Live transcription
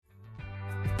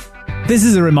This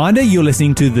is a reminder, you're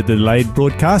listening to the delayed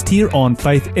broadcast here on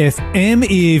Faith FM.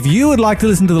 If you would like to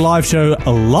listen to the live show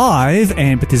live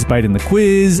and participate in the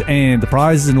quiz and the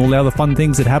prizes and all the other fun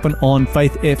things that happen on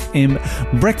Faith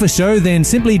FM Breakfast Show, then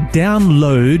simply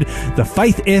download the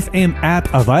Faith FM app,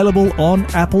 available on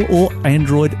Apple or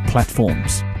Android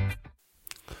platforms.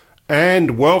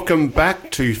 And welcome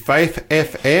back to Faith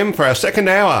FM for our second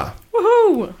hour.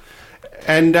 Woohoo!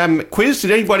 And quiz,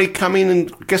 did anybody come in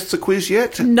and guess the quiz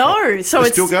yet? No. So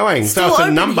it's still going. Still so it's a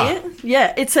open number. Here.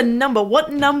 Yeah, it's a number.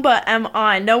 What number am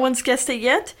I? No one's guessed it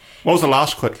yet. What was the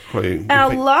last clue?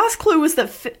 Our last clue was that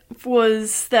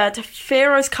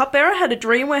Pharaoh's cupbearer had a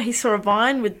dream where he saw a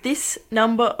vine with this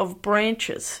number of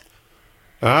branches.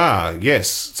 Ah, yes.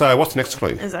 So what's the next clue?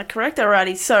 Is that correct?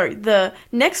 Alrighty. So the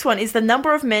next one is the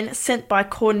number of men sent by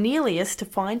Cornelius to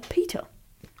find Peter.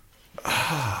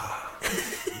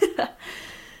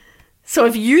 So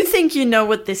if you think you know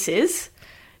what this is,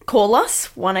 call us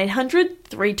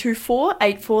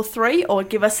 1-800-324-843 or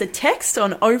give us a text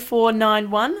on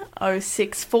 0491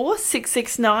 064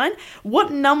 669.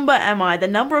 What number am I? The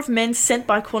number of men sent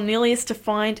by Cornelius to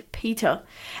find Peter.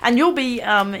 And you'll be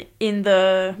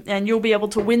you'll be able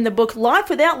to win the book Life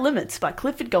Without Limits by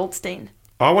Clifford Goldstein.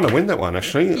 I want to win that one,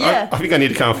 actually. Yeah. I think I need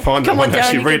to go and find that one and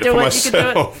actually read it for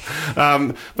myself.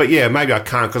 But yeah, maybe I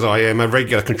can't because I am a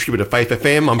regular contributor to Faith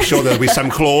FM. I'm sure there'll be some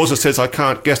clause that says I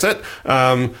can't guess it.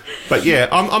 But yeah,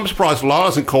 I'm surprised Lyle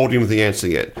hasn't called in with the answer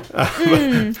yet.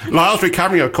 Lyle's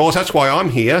recovering, of course. That's why I'm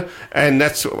here. And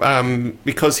that's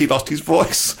because he lost his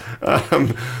voice. Must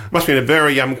have been a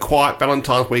very quiet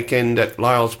Valentine's weekend at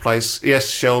Lyle's place. Yes,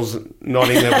 Shell's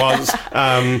nodding, it was.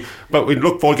 But we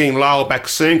look forward to getting Lyle back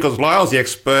soon because Lyle's the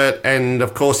expert, and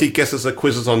of course he guesses the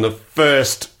quizzes on the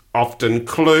first often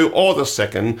clue or the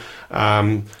second.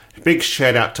 Big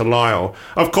shout out to Lyle.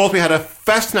 Of course, we had a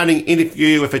fascinating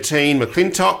interview with Etienne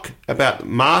McClintock about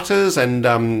martyrs and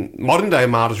modern day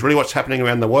martyrs, really what's happening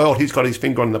around the world. He's got his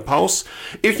finger on the pulse.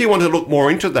 If you want to look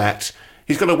more into that,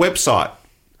 he's got a website.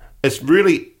 It's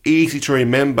really easy to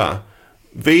remember.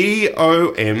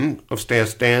 VOM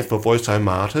stands for Voice of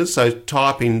Martyrs, so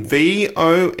type in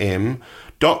vom.com.au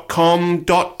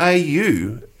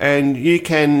and you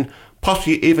can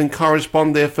possibly even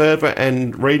correspond there further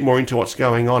and read more into what's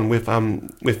going on with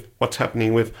what's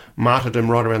happening with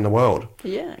martyrdom right around the world.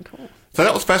 Yeah, cool. So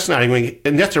that was fascinating,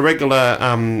 and that's a regular,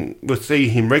 we'll see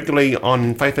him regularly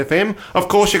on Faith FM. Of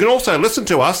course, you can also listen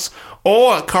to us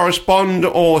or correspond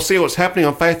or see what's happening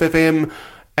on Faith FM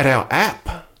at our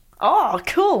app. Oh,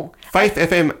 cool. Faith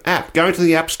FM app. Go into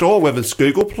the App Store, whether it's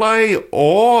Google Play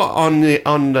or on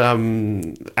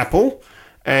Apple,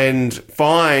 and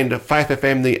find Faith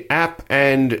FM, the app,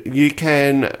 and you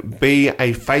can be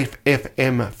a Faith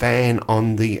FM fan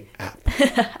on the app.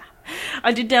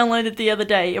 I did download it the other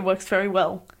day. It works very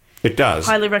well. It does.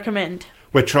 Highly recommend.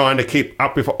 We're trying to keep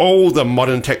up with all the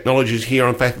modern technologies here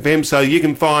on Faith FM, so you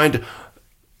can find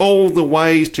all the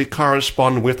ways to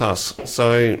correspond with us.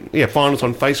 So, yeah, find us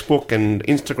on Facebook and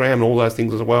Instagram and all those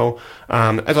things as well.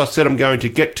 As I said, I'm going to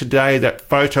get today that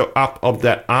photo up of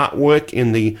that artwork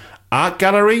in the art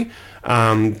gallery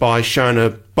by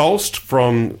Shona Bolst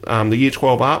from the Year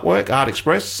 12 artwork, Art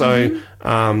Express. So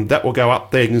that will go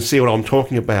up there. You can see what I'm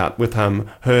talking about with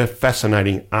her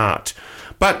fascinating art.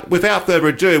 But without further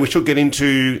ado, we should get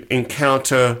into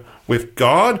Encounter with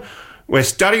God. We're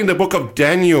studying the book of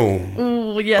Daniel.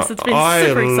 Oh, yes, it's been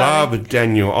super exciting. I love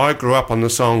Daniel. I grew up on the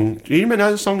song. Do you even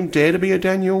know the song Dare to be a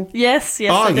Daniel? Yes,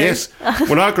 I do. Yes.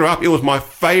 When I grew up, it was my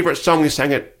favourite song. We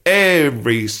sang it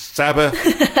every Sabbath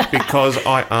because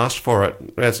I asked for it.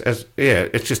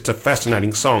 It's just a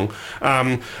fascinating song.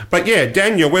 But yeah,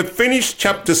 Daniel, we've finished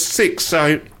chapter 6.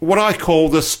 So what I call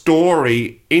the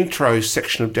story intro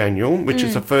section of Daniel, which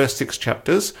is the first 6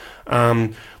 chapters,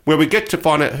 where we get to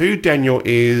find out who Daniel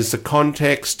is, the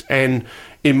context, and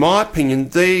in my opinion,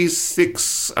 these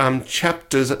 6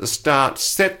 chapters at the start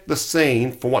set the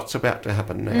scene for what's about to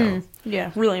happen now.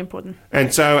 Yeah, really important.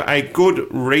 And so a good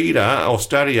reader or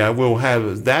studier will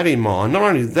have that in mind. Not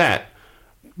only that,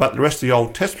 but the rest of the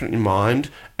Old Testament in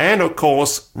mind, and of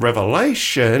course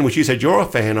Revelation, which you said you're a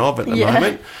fan of at the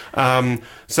moment.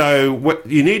 So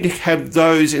you need to have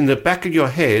those in the back of your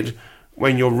head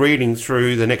when you're reading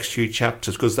through the next few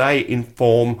chapters, because they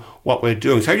inform what we're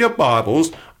doing. So have your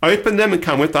Bibles, open them and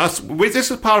come with us.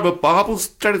 This is part of a Bible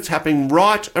study that's happening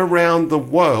right around the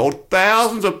world.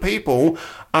 Thousands of people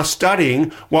are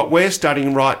studying what we're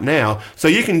studying right now. So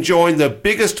you can join the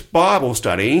biggest Bible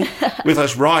study with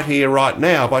us right here, right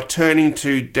now, by turning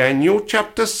to Daniel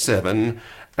chapter 7,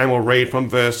 and we'll read from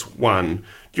verse 1. Do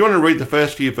you want to read the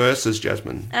first few verses,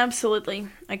 Jasmine? Absolutely.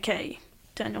 Okay.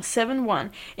 Daniel 7:1.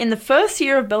 In the first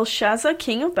year of Belshazzar,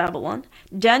 king of Babylon,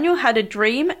 Daniel had a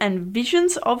dream and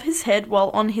visions of his head while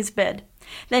on his bed.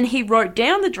 Then he wrote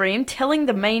down the dream, telling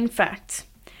the main facts.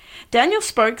 Daniel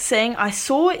spoke, saying, I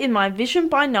saw in my vision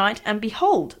by night, and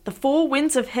behold, the four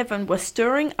winds of heaven were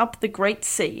stirring up the great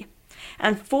sea.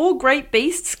 And four great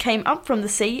beasts came up from the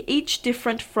sea, each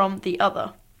different from the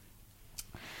other.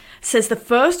 Says the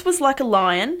first was like a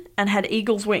lion and had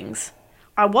eagle's wings.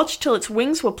 I watched till its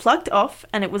wings were plucked off,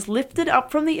 and it was lifted up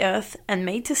from the earth and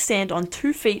made to stand on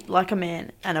 2 feet like a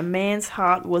man, and a man's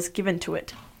heart was given to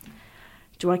it.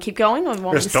 Do I keep going, or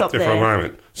want me to stop there? For a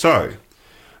moment. So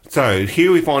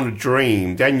here we find a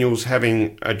dream. Daniel's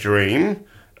having a dream.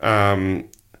 Where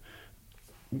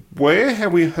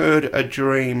have we heard a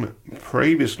dream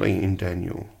previously in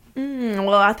Daniel?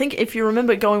 Well, I think if you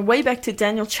remember going way back to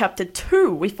Daniel chapter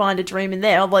 2, we find a dream in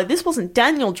there. Although this wasn't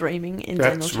Daniel dreaming in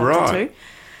Daniel chapter 2.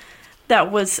 That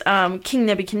was King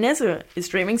Nebuchadnezzar is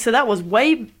dreaming. So that was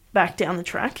way back down the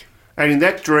track. And in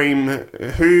that dream,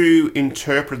 who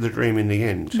interpreted the dream in the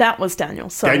end? That was Daniel.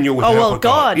 So, Daniel was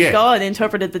God. Yeah. God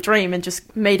interpreted the dream and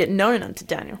just made it known unto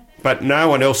Daniel. But no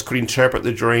one else could interpret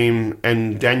the dream,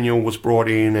 and Daniel was brought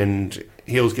in, and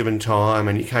he was given time,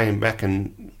 and he came back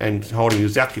and told him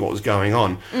exactly what was going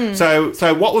on. So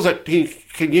what was it?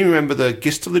 Can you remember the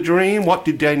gist of the dream? What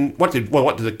did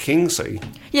the king see?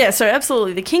 Yeah, so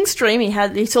absolutely. The king's dream,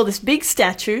 he saw this big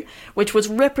statue, which was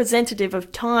representative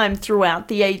of time throughout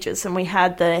the ages. And we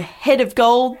had the head of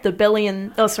gold,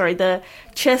 the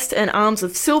chest and arms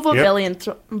of silver, yep.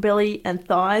 belly and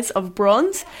thighs of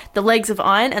bronze, the legs of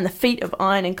iron, and the feet of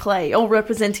iron and clay, all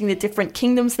representing the different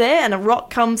kingdoms there. And a rock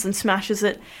comes and smashes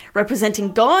it,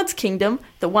 representing God's kingdom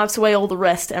that wipes away all the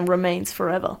rest and remains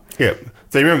forever. Yeah.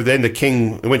 So you remember then the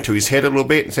king went to his head a little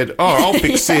bit and said, I'll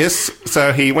fix this.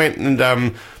 So he went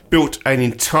and built an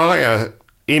entire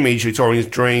image he saw in his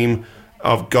dream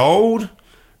of gold,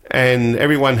 and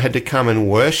everyone had to come and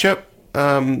worship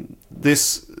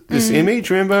this image,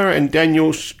 remember? And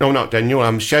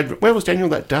Shadrach, where was Daniel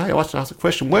that day? I asked the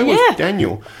question, where was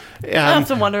Daniel? I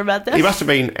often wonder about that. He must have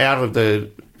been out of the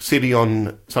city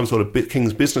on some sort of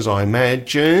king's business, I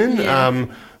imagine. Yeah.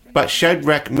 But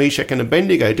Shadrach, Meshach and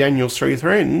Abednego, Daniel's 3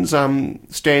 friends,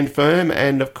 stand firm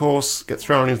and, of course, get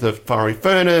thrown into the fiery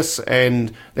furnace,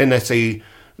 and then they see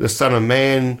the Son of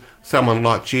Man, someone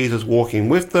like Jesus, walking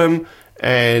with them,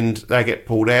 and they get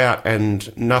pulled out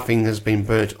and nothing has been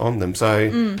burnt on them. So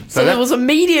there was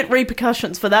immediate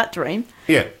repercussions for that dream.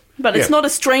 Yeah. But it's not a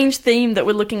strange theme that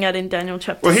we're looking at in Daniel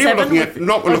chapter 7. Well, here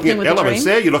we're looking at elements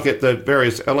there. You look at the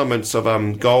various elements of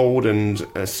gold and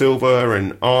silver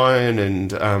and iron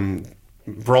and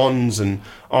bronze and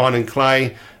iron and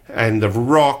clay and the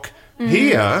rock.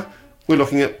 Here we're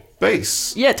looking at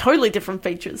beasts. Yeah, totally different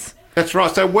features. That's right.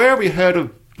 So where have we heard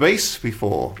of beasts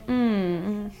before?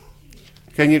 Can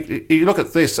you look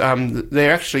at this?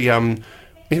 They're actually,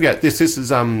 think about this. This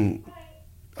is,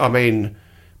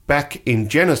 back in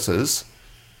Genesis,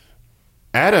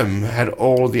 Adam had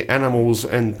all the animals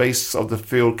and beasts of the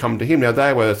field come to him. Now,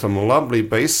 they were some lovely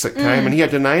beasts that came, and he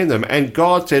had to name them. And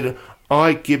God said,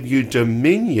 I give you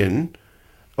dominion,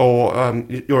 or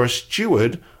you're a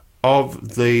steward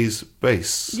of these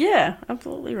beasts. Yeah,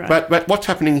 absolutely right. But what's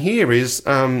happening here is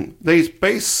these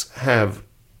beasts have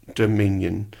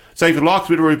dominion. So if you like a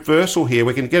bit of reversal here,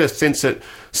 we can get a sense that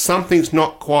something's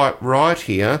not quite right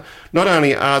here. Not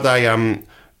only are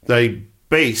they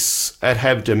beasts that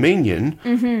have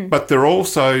dominion, but they're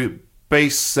also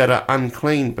beasts that are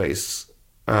unclean beasts.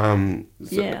 And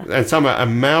some are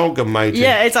amalgamated.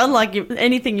 Yeah, it's unlike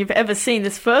anything you've ever seen.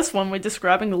 This first one we're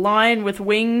describing, the lion with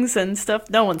wings and stuff,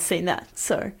 no one's seen that.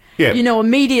 So you know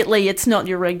immediately it's not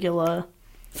your regular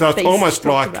So it's almost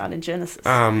like about in Genesis.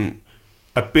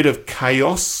 A bit of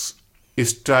chaos is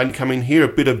starting to come in here, a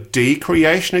bit of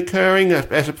decreation occurring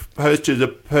as opposed to the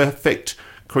perfect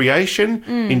creation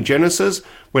in Genesis.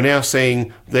 We're now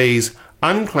seeing these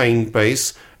unclean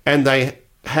beasts, and they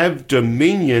have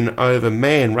dominion over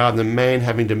man rather than man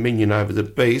having dominion over the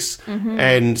beasts.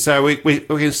 And so we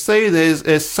can see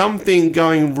there's something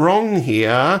going wrong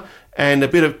here, and a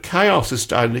bit of chaos is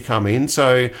starting to come in.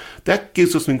 So that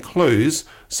gives us some clues.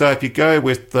 So if you go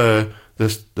with the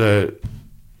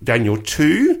Daniel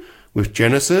 2, with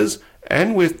Genesis,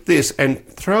 and with this, and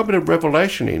throw a bit of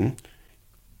Revelation in,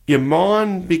 your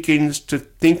mind begins to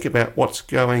think about what's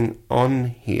going on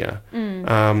here.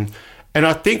 And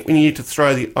I think we need to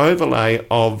throw the overlay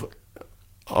of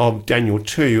Daniel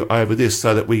 2 over this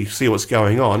so that we see what's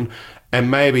going on.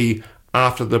 And maybe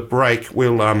after the break,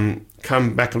 we'll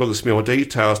come back and look at some more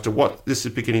details to what this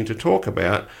is beginning to talk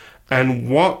about. and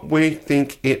what we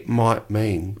think it might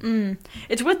mean.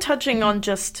 It's worth touching on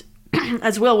just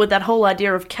as well with that whole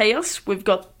idea of chaos. We've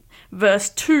got verse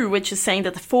 2, which is saying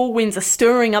that the four winds are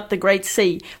stirring up the great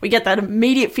sea. We get that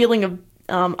immediate feeling of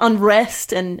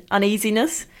unrest and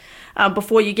uneasiness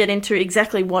before you get into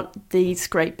exactly what these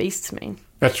great beasts mean.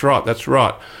 That's right.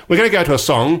 We're going to go to a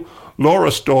song,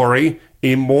 Laura Story,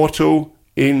 Immortal,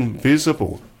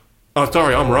 Invisible. Oh,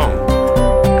 sorry, I'm wrong.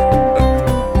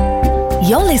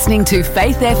 You're listening to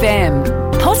Faith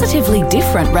FM, positively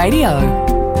different radio.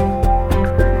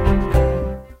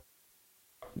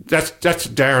 That's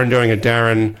Darren doing a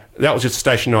Darren. That was just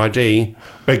station ID.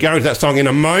 We're going to that song in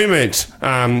a moment.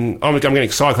 I'm getting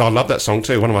excited. I love that song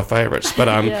too, one of my favourites. But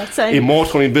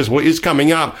Immortal Invisible is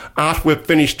coming up after we've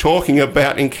finished talking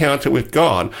about Encounter with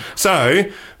God. So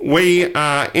we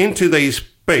are into these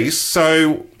beasts.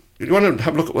 So you want to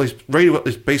have a look at read what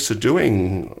these beasts are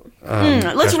doing.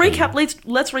 Let's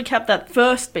recap that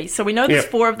first beast. So we know there's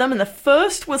 4 of them, and the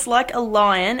first was like a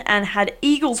lion and had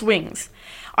eagle's wings.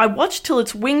 I watched till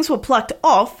its wings were plucked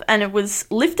off, and it was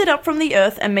lifted up from the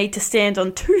earth and made to stand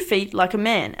on 2 feet like a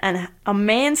man, and a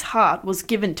man's heart was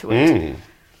given to it.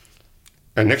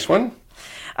 And next one?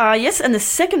 Yes, and the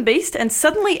second beast, and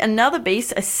suddenly another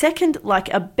beast, a second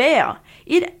like a bear.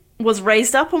 It was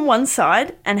raised up on one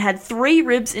side and had 3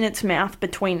 ribs in its mouth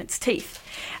between its teeth.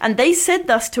 And they said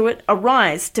thus to it,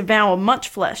 Arise, devour much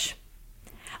flesh.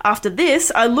 After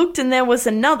this, I looked, and there was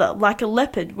another, like a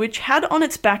leopard, which had on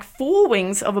its back 4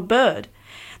 wings of a bird.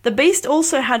 The beast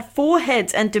also had 4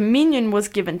 heads, and dominion was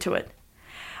given to it.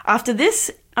 After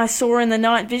this, I saw in the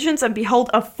night visions, and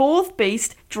behold, a 4th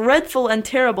beast, dreadful and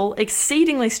terrible,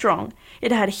 exceedingly strong.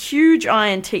 It had huge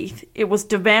iron teeth. It was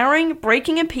devouring,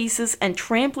 breaking in pieces, and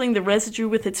trampling the residue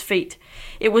with its feet.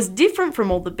 It was different from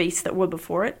all the beasts that were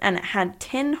before it, and it had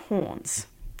 10 horns.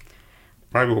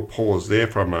 Maybe we'll pause there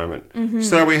for a moment.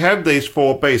 So we have these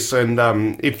 4 beasts, and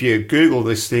if you Google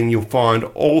this thing, you'll find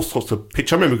all sorts of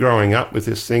pictures. I remember growing up with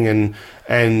this thing,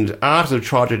 and artists have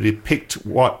tried to depict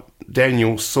what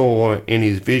Daniel saw in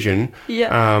his vision.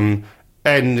 I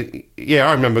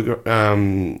remember,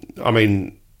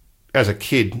 as a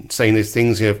kid, seeing these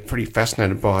things, you're pretty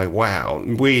fascinated by, wow,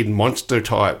 weird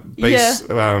monster-type beasts.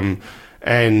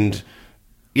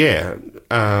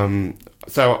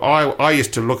 So I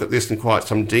used to look at this in quite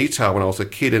some detail when I was a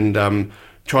kid and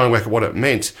try and work out what it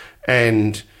meant.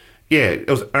 And it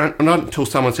was not until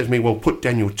someone said to me, well, put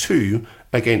Daniel 2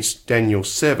 against Daniel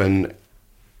 7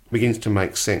 begins to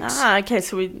make sense. Okay,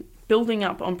 so we're building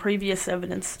up on previous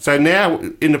evidence. So now,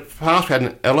 in the past, we had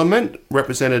an element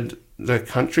represented the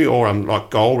country, or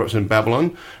like gold represented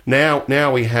Babylon.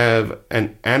 Now we have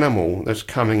an animal that's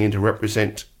coming in to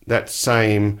represent that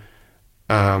same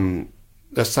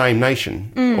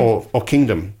nation or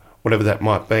kingdom, whatever that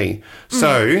might be.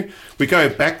 So we go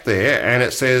back there, and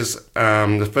it says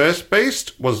the first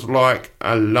beast was like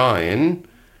a lion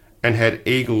and had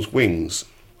eagle's wings.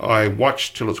 I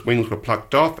watched till its wings were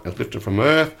plucked off and lifted from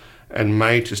earth and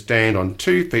made to stand on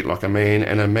 2 feet like a man,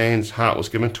 and a man's heart was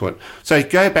given to it. So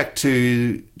go back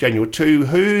to Daniel 2.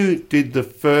 Who did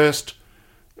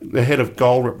the head of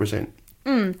gold represent?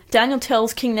 Daniel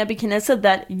tells King Nebuchadnezzar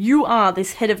that you are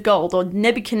this head of gold, or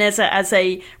Nebuchadnezzar as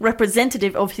a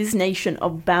representative of his nation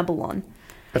of Babylon.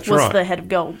 That's was right. The head of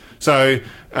gold. So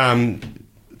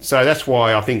that's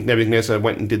why I think Nebuchadnezzar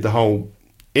went and did the whole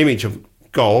image of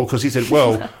gold, because he said,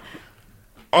 well,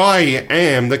 I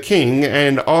am the king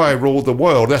and I rule the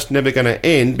world. That's never going to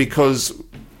end, because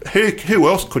who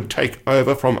else could take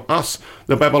over from us,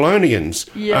 the Babylonians?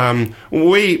 Yeah.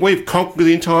 We've conquered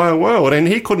the entire world, and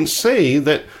he couldn't see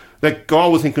that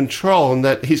God was in control and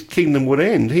that his kingdom would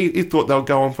end. He thought they'll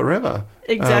go on forever.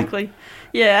 Exactly.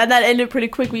 And that ended pretty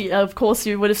quickly. Of course,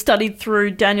 you would have studied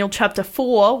through Daniel chapter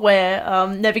 4, where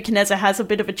Nebuchadnezzar has a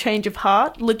bit of a change of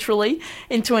heart, literally,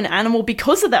 into an animal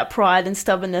because of that pride and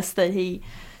stubbornness that he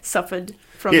suffered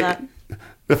from that.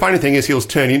 The funny thing is, he was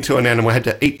turned into an animal, had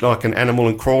to eat like an animal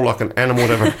and crawl like an animal,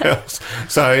 whatever else.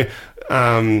 So,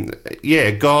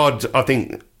 God, I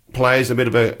think, plays a bit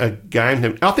of a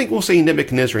game. I think we'll see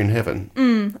Nebuchadnezzar in heaven.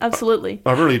 Absolutely.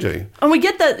 I really do. And we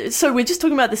get that. So we're just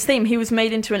talking about this theme. He was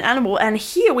made into an animal. And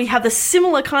here we have the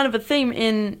similar kind of a theme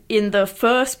in the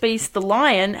first beast, the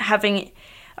lion, having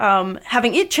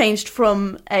it changed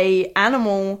from a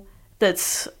animal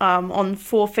that's on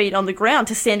 4 feet on the ground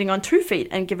to standing on 2 feet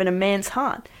and given a man's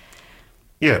heart.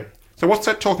 Yeah. So what's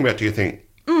that talking about, do you think?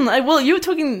 Well, you were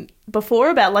talking before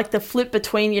about like the flip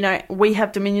between, we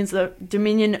have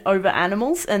dominion over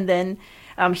animals, and then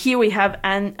Here we have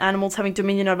animals having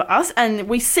dominion over us, and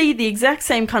we see the exact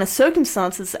same kind of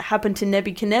circumstances that happened to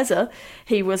Nebuchadnezzar.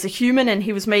 He was a human and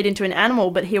he was made into an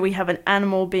animal, but here we have an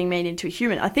animal being made into a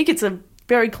human. I think it's a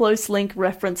very close link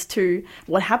reference to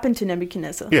what happened to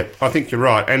Nebuchadnezzar. Yeah, I think you're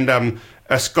right. And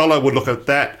a scholar would look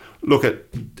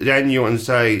at Daniel and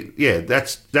say, yeah,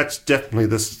 that's definitely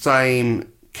the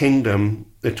same kingdom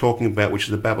they're talking about, which is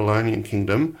the Babylonian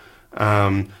kingdom.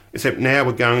 Except now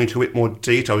we're going into a bit more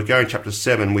detail. We go in chapter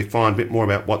 7, we find a bit more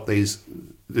about what this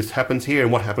happens here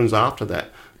and what happens after that.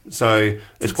 So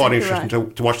it's quite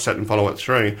interesting to watch that and follow it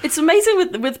through. It's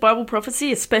amazing with Bible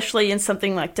prophecy, especially in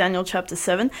something like Daniel chapter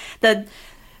 7, that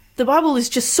the Bible is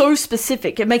just so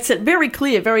specific. It makes it very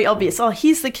clear, very obvious. Oh,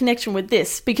 here's the connection with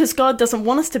this, because God doesn't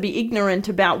want us to be ignorant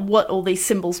about what all these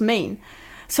symbols mean.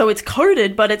 So it's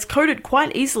coded, but it's coded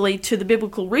quite easily to the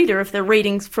biblical reader. If they're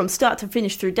reading from start to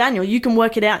finish through Daniel, you can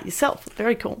work it out yourself.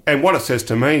 Very cool. And what it says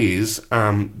to me is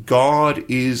God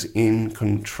is in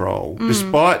control.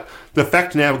 Despite the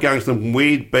fact now we're going to some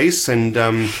weird beasts and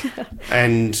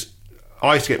and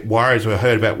I used to get worried when I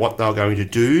heard about what they were going to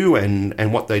do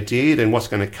and what they did and what's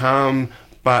going to come.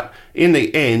 But in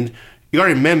the end, you got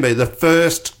to remember the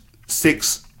first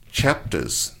 6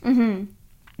 chapters. Mm-hmm.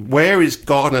 Where is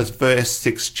God in those first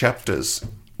 6 chapters?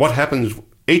 What happens?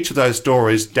 Each of those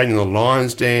stories, Daniel the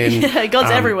lion's den. Yeah,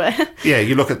 God's everywhere. Yeah,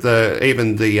 you look at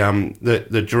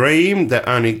the dream that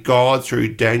only God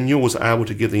through Daniel was able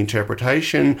to give the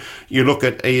interpretation. You look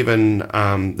at even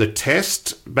the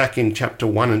test back in chapter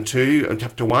 1 and 2,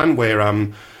 chapter 1,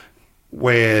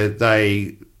 where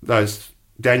those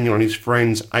Daniel and his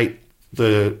friends ate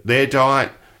their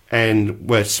diet and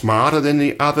were smarter than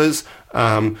the others.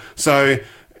 So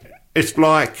it's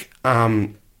like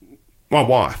my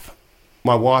wife.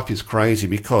 My wife is crazy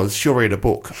because she'll read a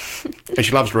book and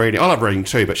she loves reading. I love reading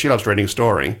too, but she loves reading a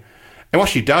story. And what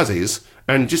she does is,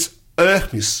 and just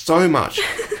irks me so much,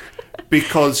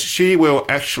 because she will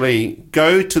actually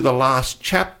go to the last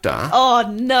chapter.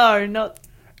 Oh, no, not...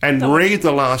 And read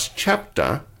the last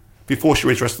chapter before she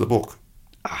reads the rest of the book.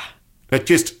 It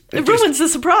ruins the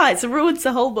surprise. It ruins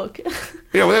the whole book.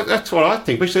 Yeah, well, that's what I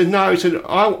think. But she said, no,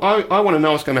 I want to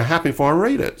know what's going to happen before I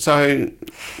read it. So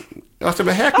I said,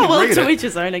 but how can you read it? To each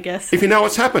his own, I guess. If you know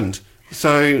what's happened.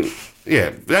 So,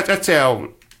 yeah, that's our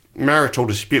marital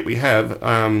dispute we have.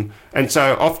 And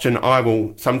so often I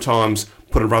will sometimes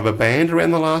put a rubber band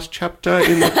around the last chapter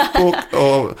in the book,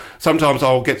 or sometimes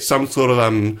I'll get some sort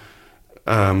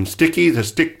of sticky to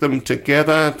stick them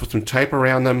together, put some tape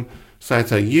around them. So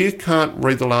you can't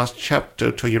read the last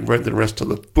chapter till you've read the rest of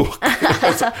the book.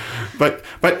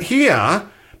 But here,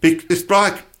 it's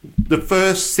like the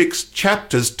first 6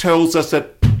 chapters tells us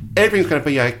that everything's going to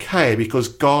be okay because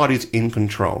God is in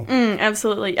control.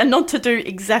 Absolutely. And not to do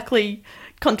exactly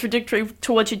contradictory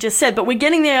to what you just said, but we're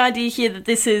getting the idea here that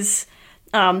this is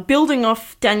building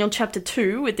off Daniel chapter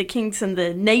 2 with the kings and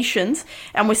the nations,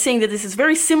 and we're seeing that this is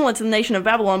very similar to the nation of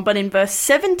Babylon, but in verse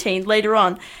 17 later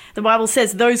on, the Bible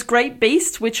says, those great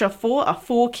beasts which are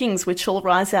 4 kings which shall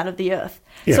rise out of the earth.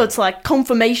 Yeah. So it's like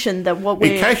confirmation that what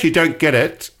we're... In case you don't get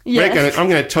it, I'm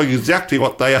going to tell you exactly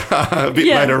what they are a bit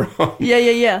later on.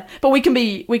 Yeah. But we can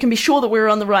be sure that we're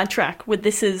on the right track with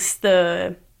this is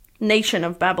the nation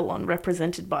of Babylon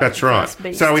represented by That's right.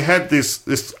 Beast. So we had this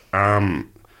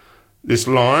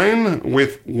lion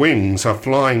with wings, a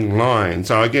flying lion.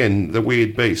 So again, the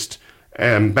weird beast,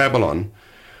 Babylon.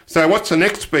 So what's the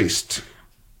next beast?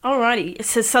 Alrighty, it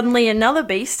says suddenly another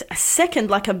beast, a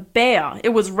second like a bear. It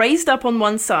was raised up on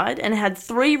one side and had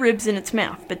 3 ribs in its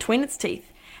mouth between its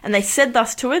teeth. And they said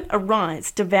thus to it, arise,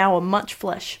 devour much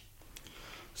flesh.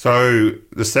 So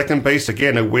the second beast,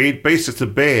 again, a weird beast. It's a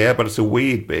bear, but it's a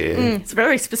weird bear. It's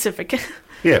very specific.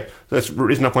 Yeah, that's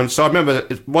risen up one side. Remember,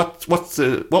 what was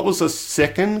the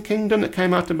second kingdom that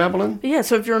came after Babylon? Yeah,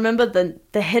 so if you remember,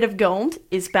 the head of gold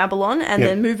is Babylon, and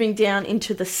then moving down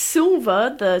into the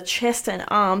silver, the chest and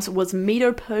arms was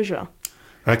Medo-Persia.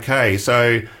 Okay,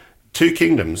 so 2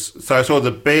 kingdoms. So I saw the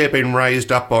bear being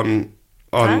raised up on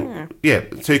 2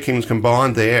 kingdoms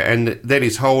combined there, and then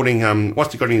he's holding,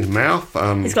 what's he got in his mouth?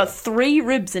 He's got 3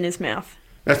 ribs in his mouth.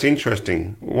 That's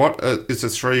interesting. What is the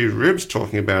 3 ribs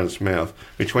talking about in its mouth,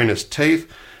 between its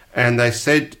teeth? And they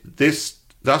said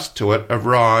thus to it,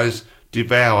 arise,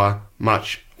 devour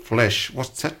much flesh.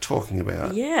 What's that talking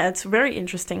about? Yeah, it's very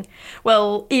interesting.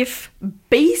 Well, if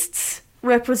beasts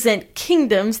represent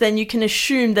kingdoms, then you can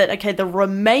assume that, okay, the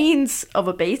remains of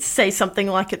a beast, say something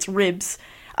like its ribs,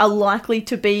 are likely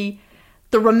to be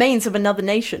the remains of another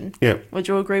nation. Yeah. Would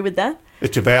you agree with that?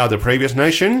 It devoured the previous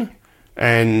nation.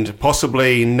 And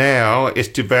possibly now it's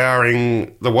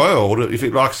devouring the world. If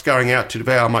it likes going out to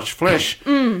devour much flesh,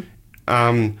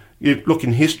 you look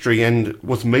in history, and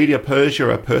was Media Persia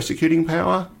a persecuting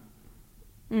power?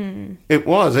 It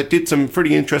was. It did some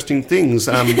pretty interesting things.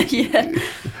 It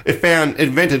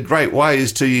invented great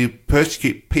ways to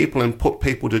persecute people and put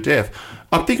people to death.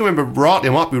 I think I remember rightly,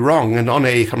 I might be wrong, and on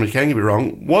air can be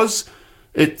wrong, was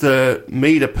it the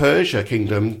Media Persia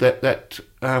kingdom that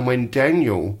when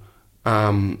Daniel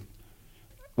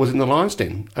was in the lion's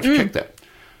den? I have to check that.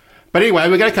 But anyway,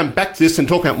 we're going to come back to this and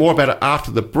talk more about it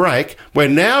after the break. We're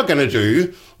now going to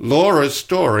do Laura's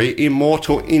story,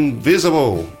 Immortal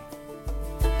Invisible.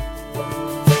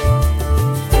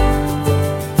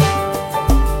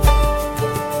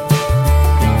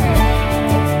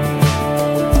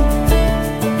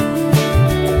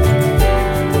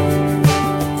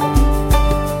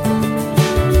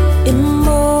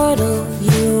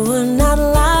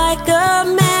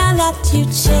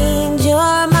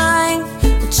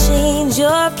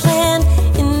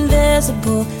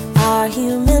 Our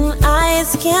human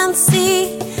eyes can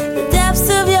see the depths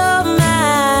of your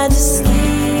majesty.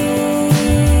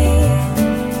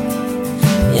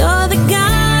 You're the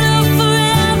God of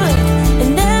forever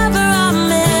and ever,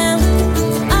 amen.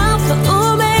 Alpha,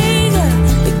 Omega,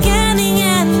 beginning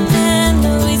and end.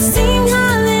 We sing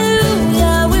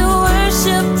hallelujah, we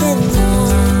worship in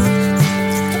love,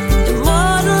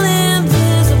 immortal,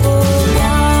 invisible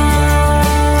God.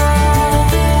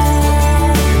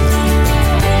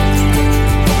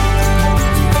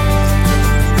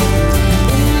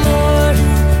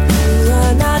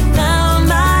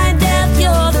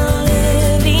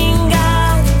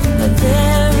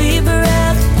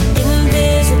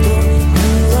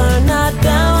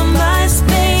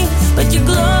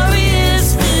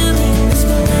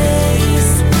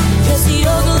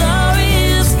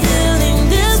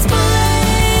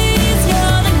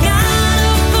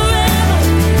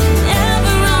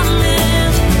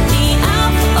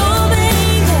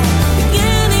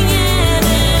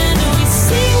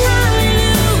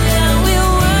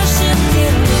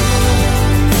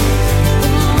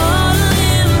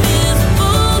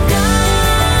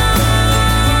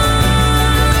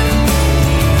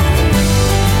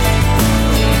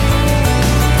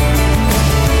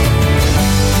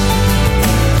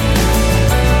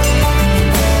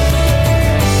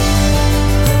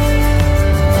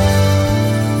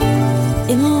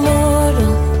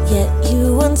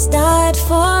 Died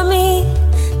for me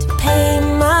to pay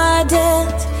my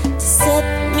debt, to set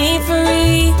me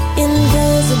free.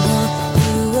 Invisible,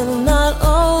 you will not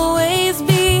always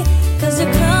be, 'cause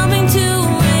you're coming to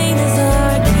reign as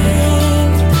our King,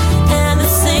 and the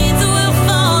saints will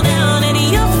fall down at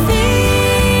your feet.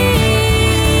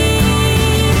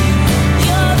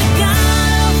 You're the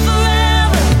God of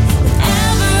forever and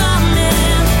ever,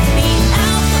 amen. The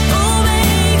Alpha,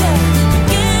 Omega,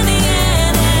 beginning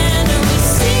and end. We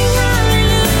sing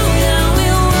hallelujah, we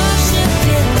worship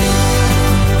you,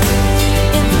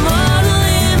 immortal,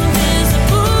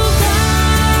 invisible God.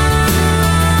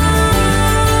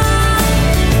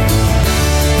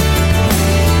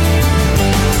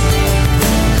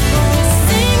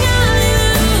 Sing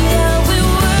hallelujah, we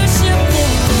worship you,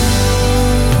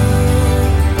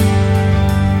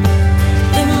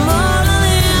 immortal,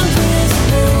 invisible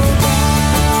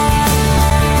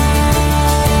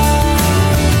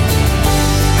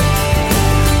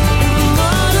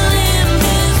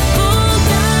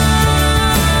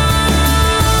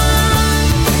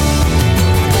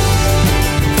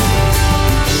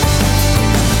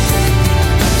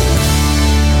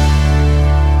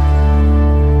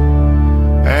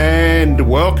And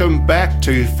welcome back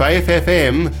to Faith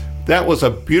FM. That was a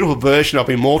beautiful version of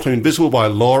Immortal Invisible by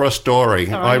Laura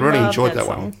Story. I really love enjoyed that that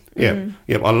song. one.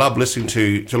 Yeah, I love listening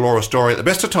to Laura Story at the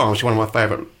best of times. She's one of my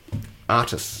favourite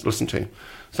artists to listen to.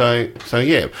 So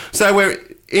yeah. So we're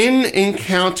in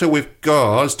Encounter with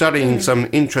God, studying some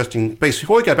interesting pieces.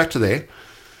 Before we go back to there,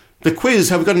 the quiz.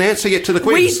 Have we got an answer yet to the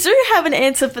quiz? We do have an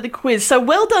answer for the quiz. So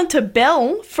well done to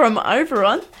Belle from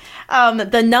Oberon.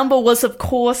 The number was, of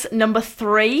course, number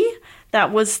 3.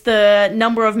 That was the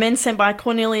number of men sent by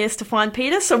Cornelius to find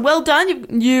Peter. So well done.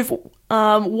 You've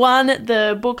won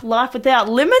the book Life Without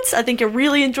Limits. I think I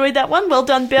really enjoyed that one. Well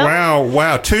done, Belle.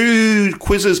 Wow. 2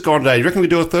 quizzes gone today. You reckon we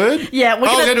do a third? Yeah, we're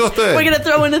going to do a third. We're going to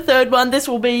throw in a third one. This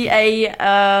will be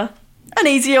an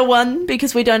easier one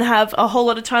because we don't have a whole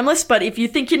lot of time left. But if you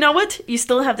think you know it, you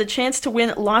still have the chance to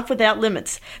win Life Without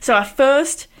Limits. So our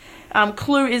first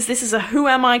clue is this is a Who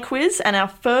Am I quiz, and our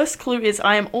first clue is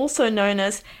I am also known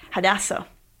as Hadassah.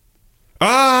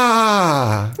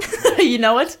 Ah! You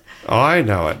know it? I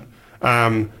know it.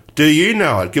 Do you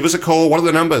know it? Give us a call. What are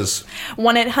the numbers?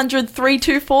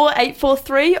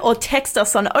 1-800-324-843 or text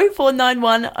us on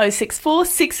 0491 064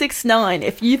 669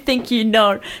 if you think you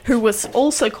know who was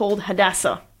also called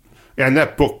Hadassah. And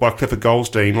that book by Clifford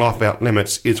Goldstein, Life Without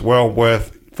Limits, is well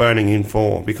worth phoning in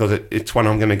for because it's one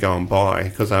I'm going to go and buy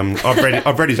because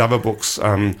I've read his other books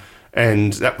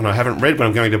and that one I haven't read, but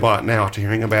I'm going to buy it now after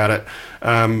hearing about it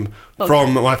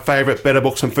from my favourite Better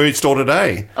Books and Food store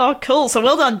today. Oh, cool. So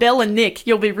well done, Belle and Nick.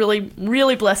 You'll be really,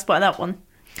 really blessed by that one.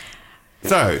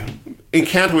 So,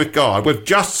 Encounter with God. We've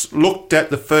just looked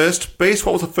at the first beast.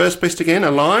 What was the first beast again?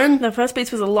 A lion? The first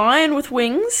beast was a lion with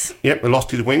wings. Yep, we lost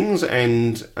his wings.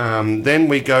 And then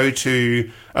we go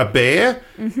to a bear,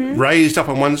 raised up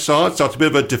on one side. So it's a bit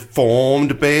of a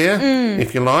deformed bear,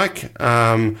 if you like.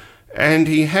 And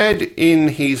he had in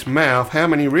his mouth how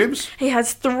many ribs? He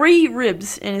has 3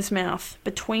 ribs in his mouth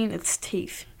between its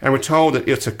teeth. And we're told that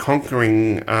it's a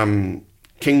conquering,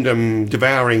 kingdom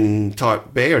devouring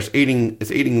type bear. It's eating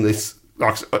this,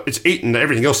 like it's eaten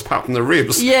everything else apart from the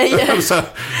ribs. Yeah. so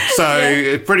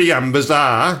pretty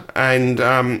bizarre. And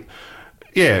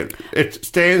it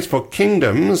stands for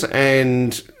kingdoms.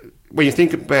 And when you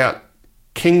think about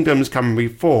kingdoms coming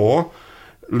before,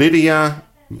 Lydia,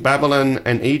 Babylon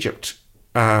and Egypt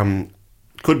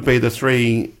could be the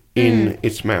 3 in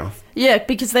its mouth. Yeah,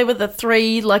 because they were the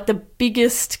 3, like the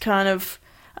biggest kind of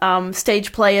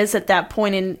stage players at that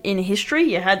point in history.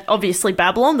 You had obviously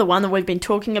Babylon, the one that we've been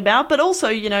talking about, but also,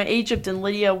 Egypt and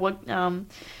Lydia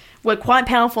were quite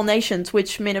powerful nations,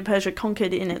 which Medo-Persia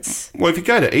conquered in its... Well, if you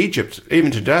go to Egypt, even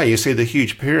today, you see the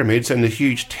huge pyramids and the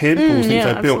huge temples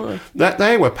they built. That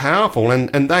they were powerful,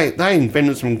 and they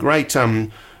invented some great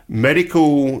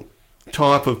medical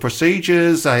type of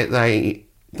procedures. They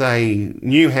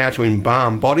knew how to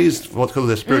embalm bodies because of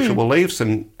their spiritual beliefs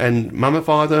and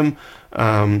mummify them.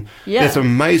 There's some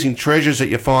amazing treasures that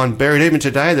you find buried. Even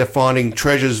today, they're finding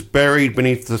treasures buried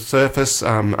beneath the surface,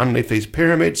 underneath these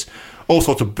pyramids. All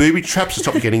sorts of booby traps to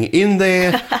stop you getting in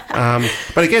there.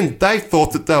 But again, they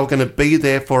thought that they were going to be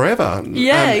there forever.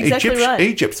 Yeah, exactly right.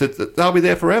 Egypt, that they'll be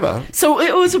there forever. So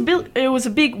it was a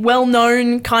big,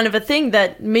 well-known kind of a thing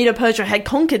that Medo-Persia had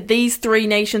conquered these 3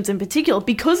 nations in particular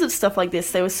because of stuff like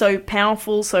this. They were so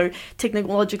powerful, so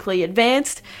technologically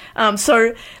advanced.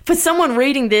 So for someone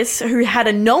reading this who had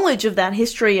a knowledge of that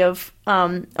history of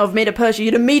Medo-Persia,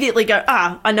 you'd immediately go,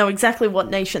 I know exactly what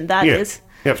nation that is.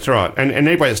 Yep, that's right. And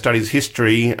anybody that studies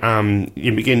history,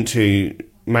 you begin to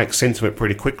make sense of it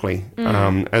pretty quickly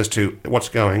as to what's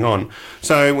going on.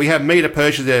 So we have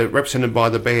Medo-Persia there represented by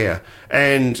the bear,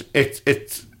 and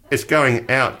it's going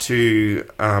out to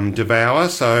devour.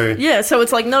 So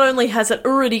it's like not only has it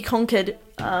already conquered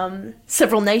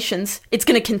several nations, it's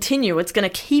going to continue. It's going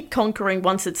to keep conquering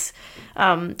once it's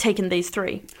taken these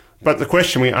 3. But the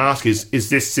question we ask is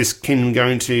this kingdom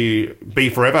going to be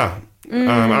forever?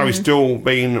 Are we still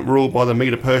being ruled by the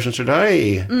Medo-Persians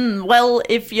today? Well,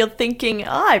 if you're thinking,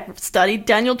 I've studied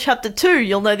Daniel chapter 2,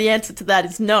 you'll know the answer to that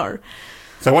is no.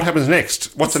 So what happens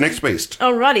next? What's the next beast?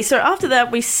 Alrighty, so after that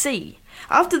we see,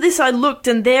 after this I looked,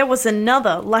 and there was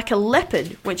another, like a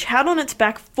leopard, which had on its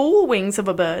back 4 wings of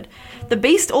a bird. The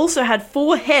beast also had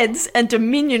 4 heads, and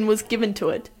dominion was given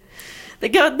to it.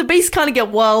 The beasts kind of get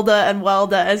wilder and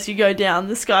wilder as you go down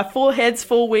the sky. 4 heads,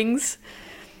 4 wings.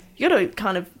 You got to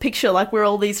kind of picture like where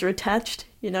all these are attached,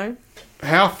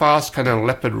 How fast can a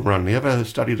leopard run? You ever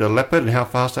studied a leopard and how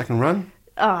fast they can run?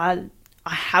 I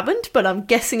haven't, but I'm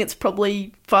guessing it's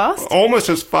probably fast. Almost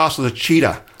as fast as a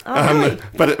cheetah. Really?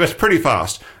 But it's pretty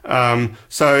fast.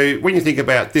 So when you think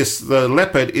about this, the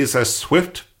leopard is a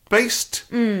swift beast.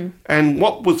 And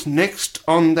what was next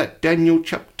on that Daniel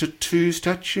chapter 2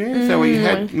 statue? So we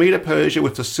had Medo-Persia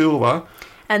with the silver.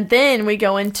 And then we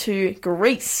go into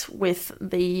Greece with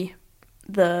the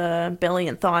belly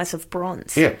and thighs of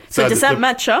bronze. Yeah. So does that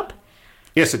match up?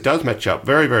 Yes, it does match up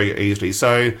very, very easily.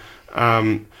 So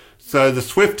the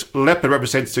swift leopard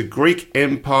represents the Greek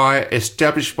Empire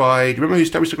established by... Do you remember who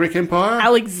established the Greek Empire?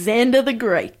 Alexander the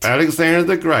Great. Alexander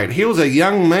the Great. He was a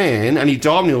young man, and he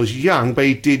died when he was young, but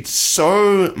he did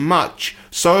so much,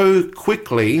 so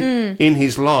quickly in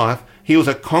his life. He was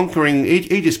a conquering...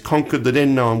 He just conquered the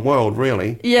then known world,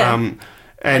 really. Yeah.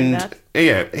 And,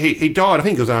 he died, I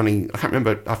think it was only... I can't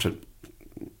remember, I have to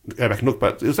go back and look,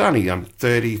 but it was only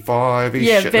 35-ish.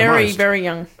 Yeah, very, very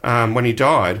young. When he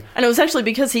died. And it was actually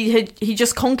because he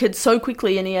just conquered so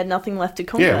quickly and he had nothing left to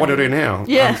conquer. Yeah, what do I do now?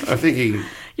 Yeah. I think he...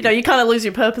 you kind of lose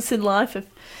your purpose in life if...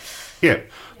 Yeah.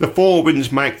 The 4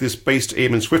 winds make this beast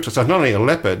even swifter. So it's not only a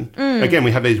leopard. Again,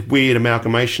 we have these weird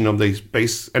amalgamation of these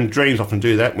beasts, and dreams often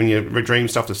do that. When you dream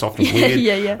stuff that's often weird.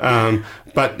 Yeah.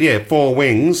 But 4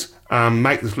 wings.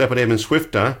 make this leopard even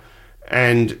swifter,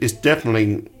 and it's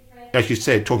definitely, as you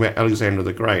said, talking about Alexander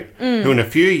the Great, who in a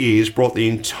few years brought the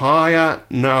entire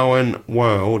known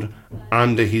world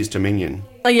under his dominion.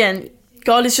 Again,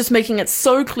 God is just making it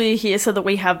so clear here so that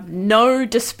we have no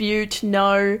dispute,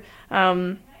 no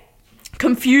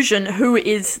confusion who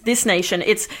is this nation.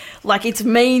 It's like its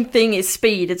main thing is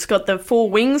speed. It's got the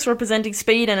 4 wings representing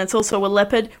speed, and it's also a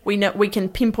leopard. We know we can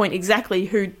pinpoint exactly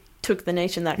who took the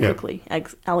nation that quickly.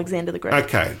 Alexander the Great.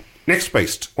 Okay, next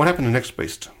beast. What happened to next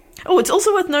beast? Oh, it's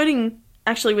also worth noting,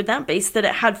 actually, with that beast, that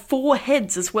it had 4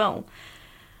 heads as well,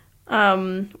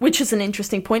 which is an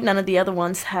interesting point. None of the other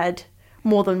ones had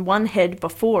more than 1 head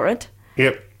before it.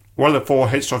 Yep. What are the 4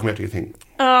 heads talking about, do you think?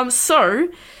 So,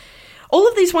 all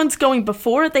of these ones going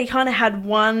before it, they kind of had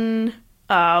one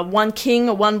king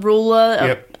or one ruler.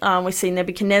 Yep. We see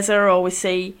Nebuchadnezzar, or we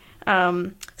see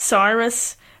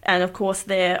Cyrus, and of course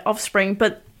their offspring.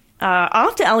 But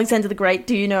after Alexander the Great,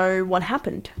 do you know what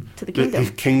happened to the kingdom?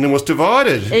 The kingdom was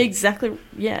divided. Exactly,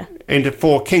 yeah. Into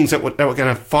 4 kings that were going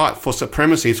to fight for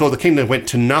supremacy. So the kingdom went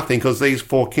to nothing because these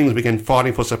 4 kings began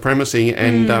fighting for supremacy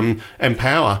and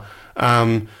power.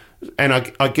 And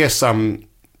I guess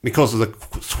because of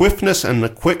the swiftness and the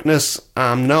quickness,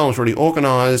 no one was really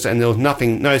organised, and there was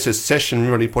no succession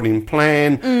really put in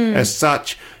plan as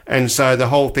such. And so the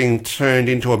whole thing turned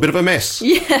into a bit of a mess.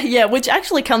 Yeah, which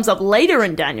actually comes up later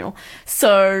in Daniel.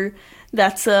 So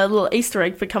that's a little Easter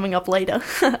egg for coming up later.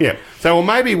 Yeah. So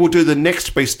maybe we'll do the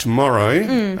next beast tomorrow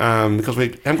because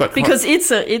we haven't got... Because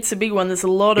it's a big one. There's a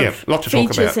lot of to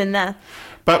features in that.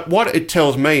 But what it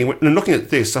tells me, when looking at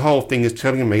this, the whole thing is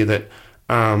telling me that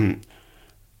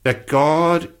that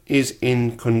God is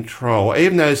in control.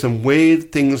 Even though there's some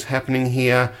weird things happening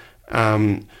here,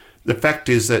 the fact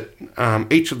is that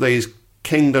each of these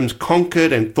kingdoms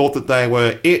conquered and thought that they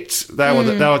were it. They were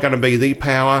going to be the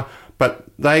power, but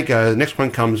the next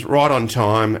one comes right on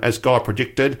time, as God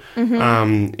predicted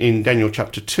in Daniel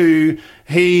chapter 2.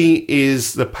 He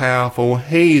is the powerful.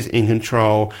 He's in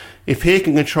control. If he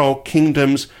can control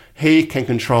kingdoms, he can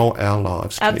control our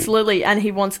lives too. Absolutely, and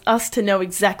he wants us to know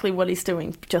exactly what he's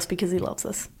doing just because he loves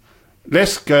us.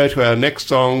 Let's go to our next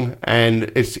song,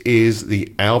 and it is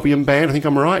the Albion Band. I think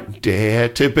I'm right. Dare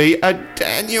to be a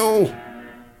Daniel.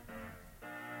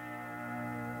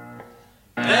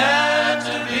 Dare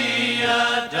to be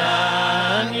a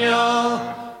Daniel.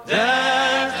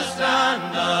 Dare to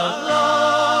stand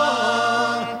alone.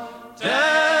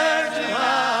 Dare to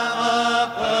have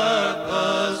a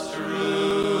purpose true.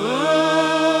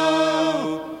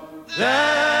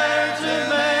 Dare to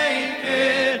make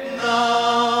it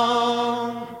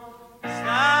known.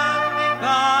 Standing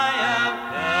by a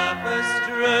purpose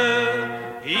true.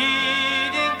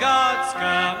 Heeding God's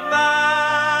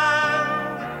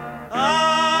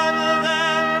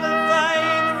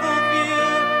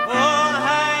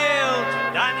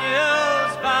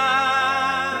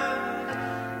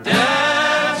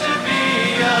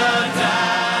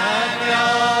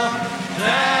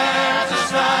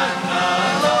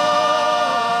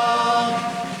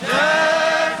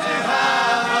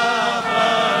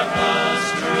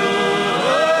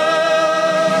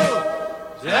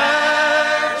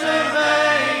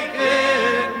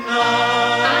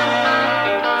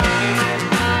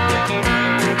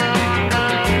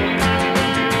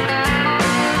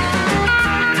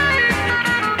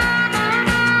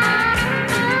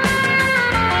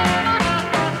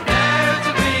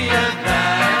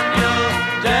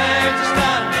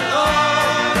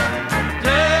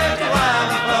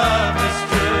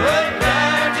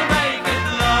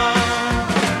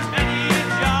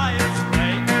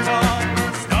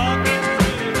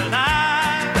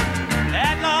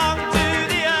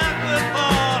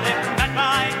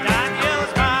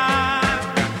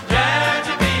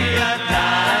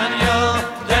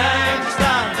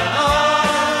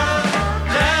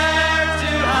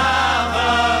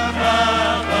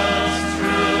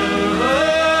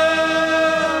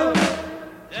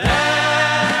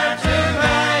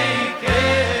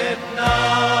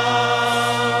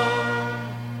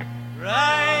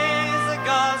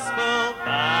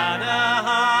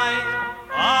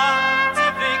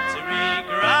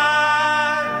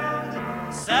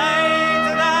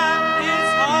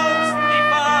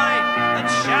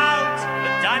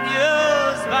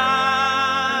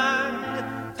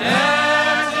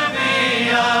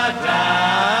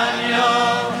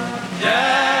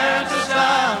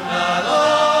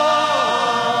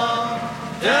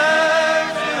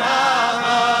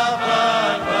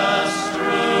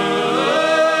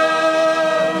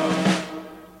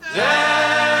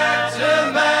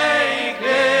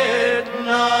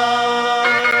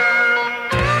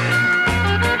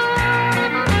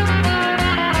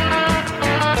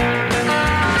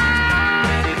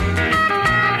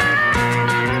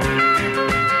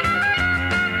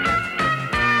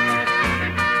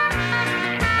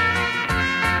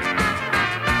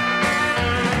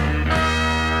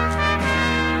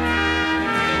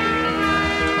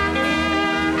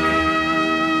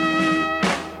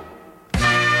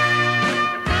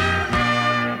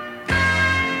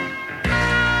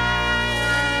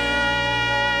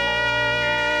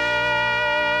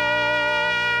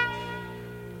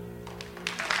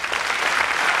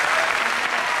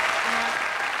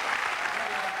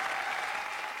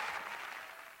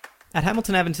At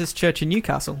Hamilton Adventist Church in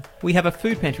Newcastle, we have a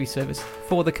food pantry service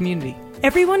for the community.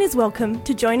 Everyone is welcome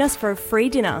to join us for a free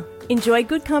dinner. Enjoy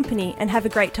good company and have a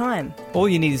great time. All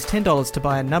you need is $10 to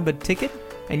buy a numbered ticket,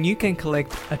 and you can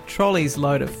collect a trolley's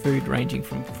load of food ranging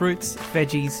from fruits,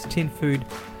 veggies, tin food,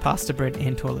 pasta bread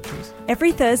and toiletries.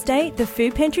 Every Thursday, the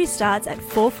food pantry starts at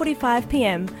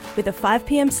 4:45pm with a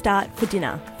 5pm start for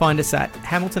dinner. Find us at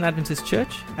Hamilton Adventist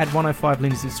Church at 105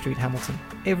 Lindsay Street, Hamilton,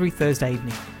 every Thursday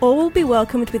evening. All will be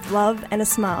welcomed with love and a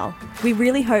smile. We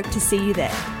really hope to see you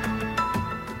there.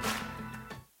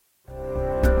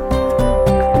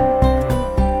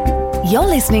 You're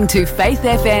listening to Faith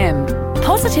FM,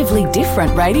 positively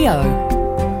different radio.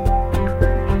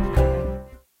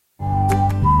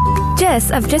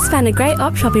 Jess, I've just found a great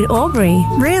op shop in Albury.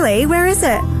 Really? Where is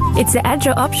it? It's the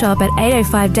Adra Op Shop at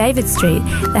 805 David Street.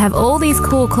 They have all these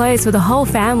cool clothes for the whole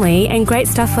family and great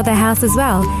stuff for the house as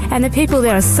well. And the people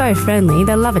there are so friendly,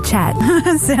 they'll love a chat.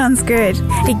 Sounds good.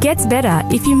 It gets better.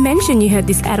 If you mention you heard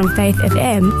this ad on Faith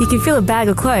FM, you can fill a bag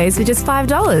of clothes for just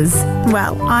 $5.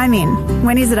 Well, I'm in.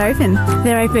 When is it open?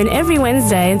 They're open every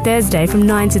Wednesday and Thursday from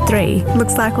 9 to 3.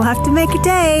 Looks like we'll have to make a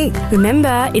date.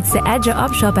 Remember, it's the Adra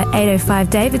Op Shop at 805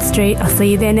 David Street. I'll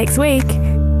see you there next week.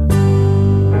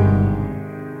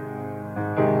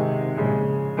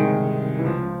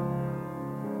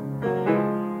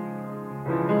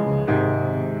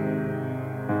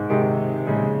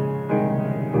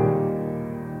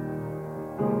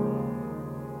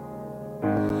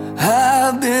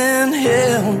 I've been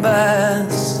held by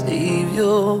the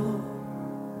Savior.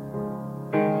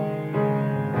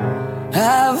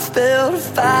 I've felt a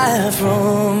fire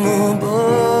from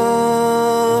above.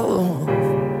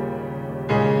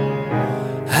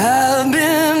 I've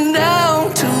been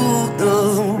down to the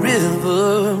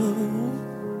river.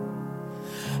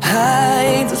 I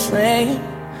ain't the same,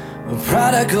 a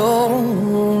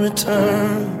prodigal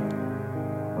return.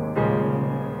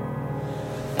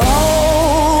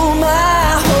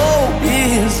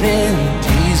 In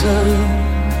Jesus,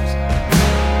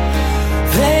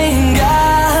 thank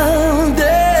God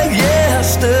that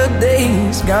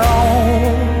yesterday's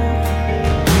gone.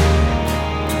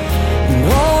 And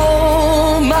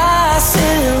all my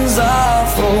sins are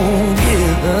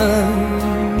forgiven,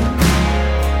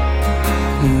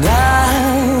 and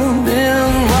I've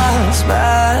been washed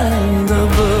by the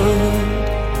blood.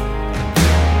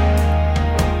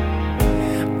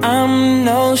 I'm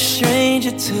no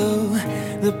stranger to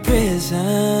the prison.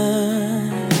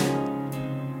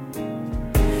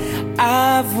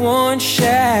 I've worn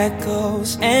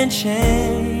shackles and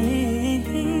chains,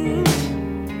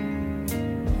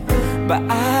 but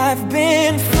I've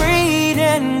been freed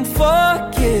and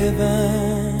forgiven.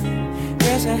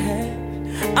 Yes, I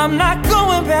have. I'm not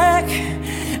going back.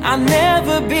 I'll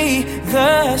never be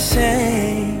the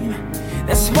same.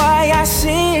 That's why I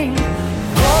sing.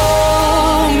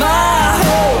 Oh, my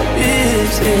hope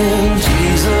is in Jesus.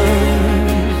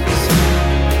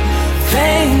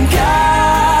 Thank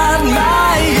God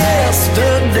my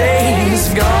yesterday's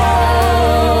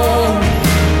gone.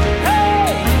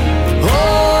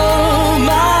 Oh,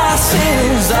 my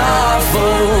sins are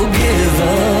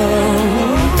forgiven.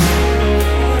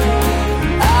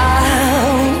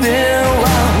 I've been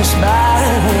washed by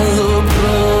the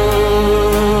blood.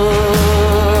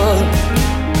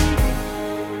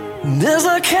 There's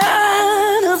a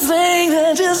kind of thing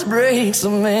that just breaks a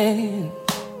man,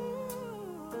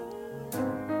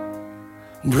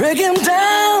 break him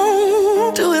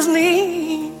down to his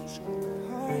knees.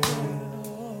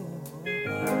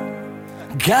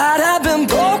 God, I've been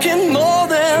broken more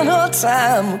than a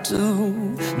time or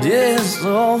two. Yes,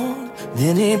 Lord.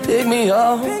 Then he picked me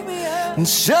up and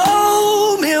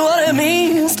showed me what it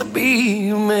means to be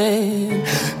a man.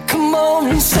 Come on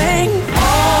and sing.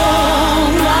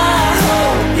 All my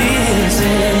hope is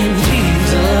in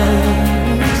Jesus.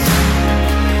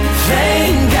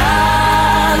 Thank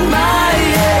God my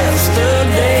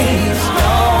yesterday's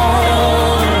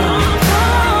gone.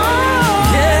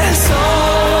 Yes,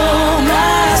 all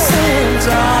my sins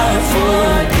are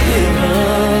forgiven.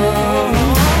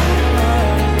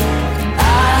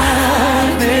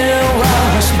 I've been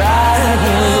washed by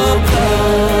the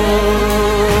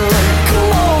blood. Come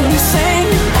on and sing.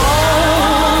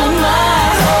 All my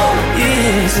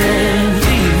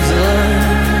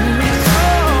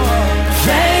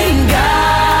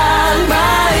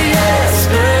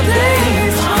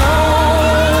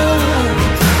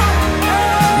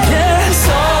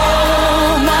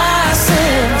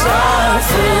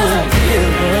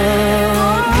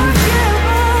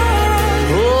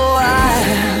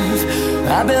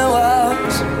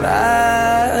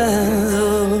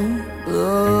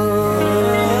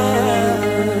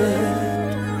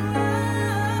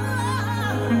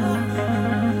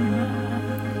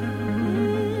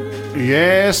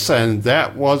Yes, and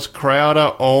that was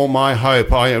Crowder, All My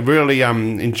Hope. I really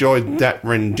enjoyed that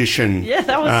rendition. Yeah,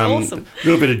 that was awesome. A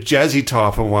little bit of jazzy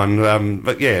type of one.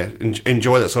 But yeah,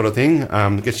 enjoy that sort of thing.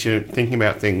 Gets you thinking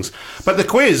about things. But the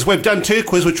quiz, we've done 2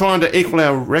 quizzes. We're trying to equal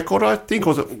our record, I think. Or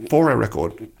was it 4 our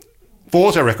record?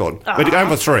 4's our record. We're going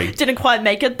for 3. Didn't quite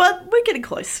make it, but we're getting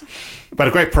close. But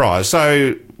a great prize.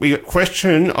 So we got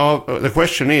the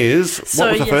question is,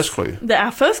 what was the first clue?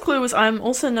 Our first clue was I'm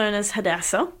also known as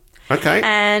Hadassah. Okay.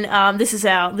 And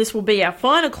this will be our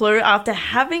final clue. After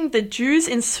having the Jews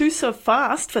in Susa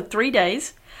fast for 3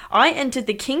 days, I entered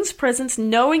the king's presence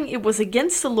knowing it was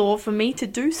against the law for me to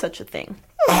do such a thing.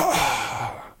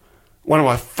 Oh, one of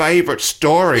my favourite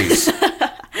stories.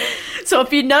 So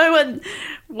if you know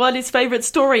what his favourite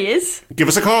story is, give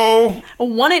us a call.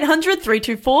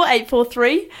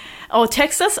 1-800-324-843 or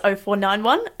text us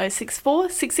 0491 064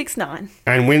 669.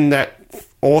 And win that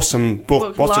awesome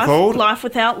book. What's it called? Life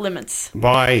Without Limits.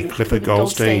 By Clifford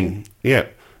Goldstein.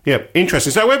 Yep.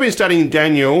 Interesting. So we've been studying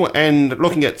Daniel and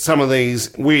looking at some of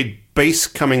these weird beasts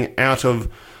coming out of...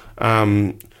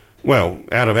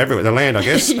 out of everywhere, the land, I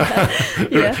guess,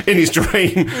 in his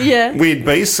dream, weird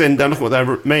beasts, and look what they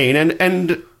mean.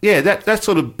 And that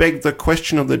sort of begged the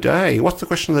question of the day. What's the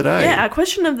question of the day? Yeah, our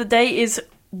question of the day is,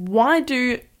 why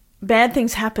do bad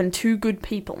things happen to good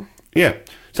people? Yeah.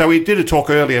 So we did a talk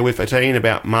earlier with Atine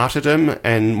about martyrdom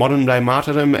and modern-day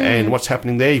martyrdom and what's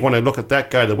happening there. You want to look at that,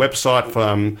 go to the website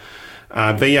for...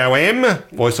 VOM,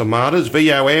 Voice of Martyrs,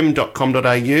 vom.com.au,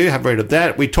 have a read of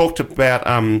that. We talked about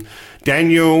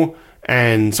Daniel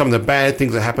and some of the bad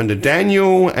things that happened to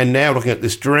Daniel, and now looking at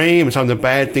this dream and some of the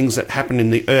bad things that happened in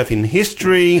the earth in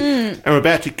history, and we're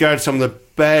about to go to some of the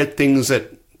bad things that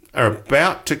are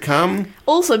about to come.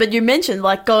 Also, but you mentioned,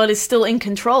 God is still in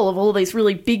control of all these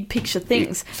really big picture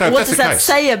things. So what does that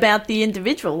say about the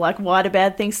individual? Why do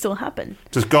bad things still happen?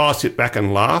 Does God sit back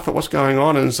and laugh at what's going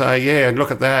on and say,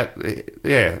 look at that,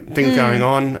 things going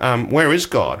on. Where is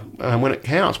God when it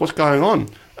counts? What's going on?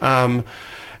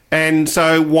 And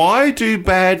so why do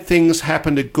bad things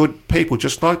happen to good people,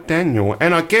 just like Daniel?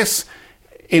 And I guess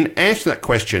in answer to that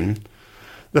question,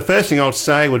 the first thing I would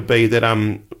say would be that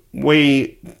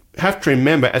we have to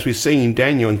remember, as we see in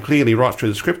Daniel and clearly right through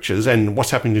the scriptures and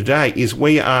what's happening today, is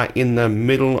we are in the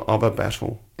middle of a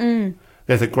battle.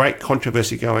 There's a great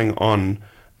controversy going on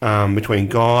between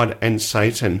God and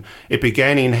Satan. It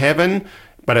began in heaven,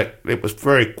 but it was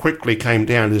very quickly came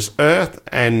down to this earth,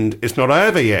 and it's not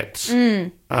over yet.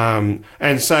 And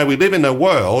so we live in a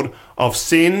world of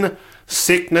sin,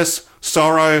 sickness,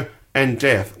 sorrow, and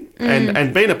death.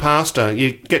 And being a pastor,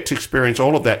 you get to experience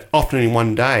all of that often in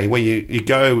one day, where you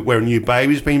go where a new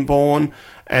baby's been born,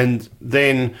 and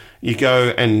then you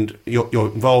go and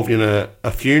you're involved in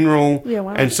a funeral. Yeah,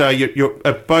 wow. And so you're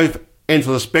at both ends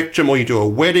of the spectrum, or you do a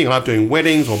wedding. I love doing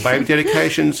weddings or baby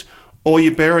dedications, or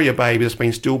you bury a baby that's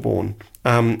been stillborn.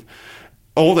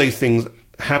 All these things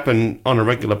happen on a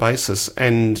regular basis,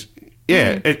 and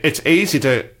it's easy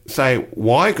to say,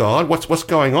 why, God? What's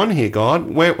going on here,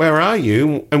 God? Where are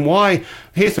you? And why?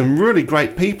 Here's some really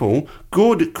great people,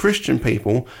 good Christian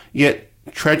people, yet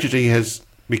tragedy has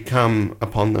become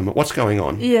upon them. What's going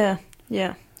on? Yeah.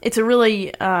 It's a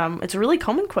really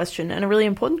common question and a really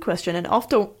important question. And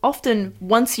often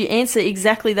once you answer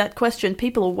exactly that question,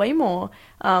 people are way more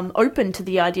open to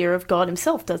the idea of God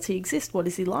himself. Does he exist? What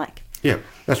is he like? Yeah,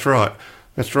 that's right.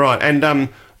 And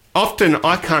often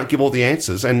I can't give all the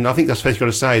answers, and I think that's what you've got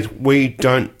to say is we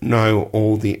don't know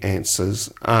all the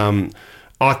answers. I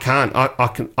can't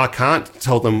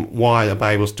tell them why the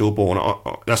baby was stillborn.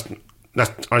 I just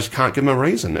can't give them a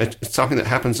reason. It's something that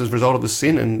happens as a result of the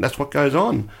sin, and that's what goes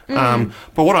on.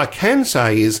 But what I can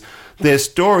say is there's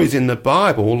stories in the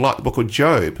Bible, like the book of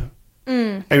Job.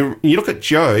 And you look at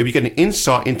Job, you get an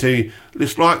insight into,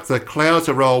 it's like the clouds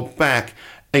are rolled back,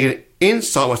 and you get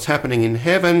insight what's happening in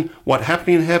heaven, what's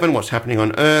happening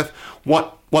on earth,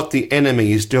 what the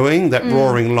enemy is doing, that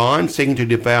roaring lion seeking to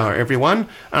devour everyone.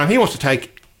 He wants to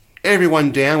take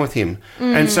everyone down with him.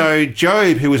 And so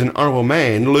Job, who is an honourable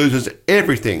man, loses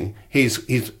everything. His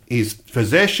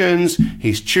possessions,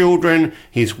 his children,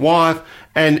 his wife.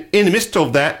 And in the midst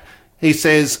of that, he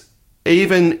says,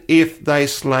 even if they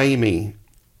slay me,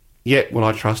 yet will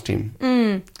I trust him.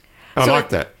 I like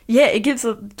that. Yeah, it gives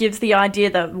the idea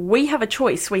that we have a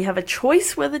choice. We have a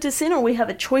choice whether to sin, or we have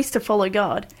a choice to follow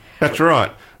God. That's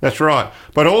right.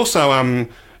 But also,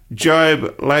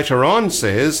 Job later on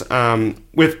says,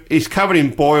 he's covered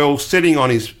in boils, sitting on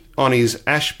his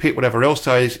ash pit, whatever else,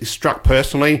 so he's struck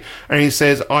personally, and he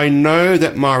says, I know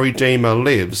that my Redeemer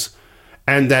lives,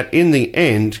 and that in the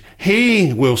end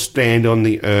he will stand on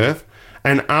the earth,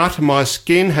 and after my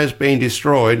skin has been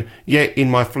destroyed, yet in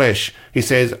my flesh, he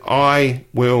says, I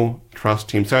will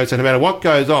trust him. So no matter what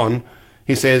goes on,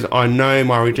 he says, I know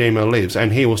my Redeemer lives,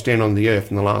 and he will stand on the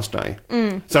earth in the last day.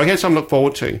 So he has something to look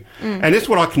forward to. And this is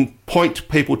what I can point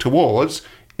people towards,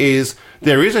 is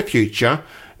there is a future,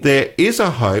 there is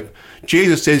a hope.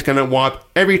 Jesus says he's going to wipe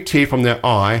every tear from their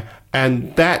eye,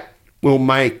 and that will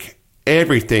make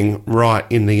everything right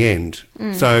in the end.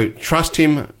 So trust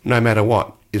him no matter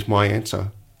what is my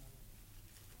answer.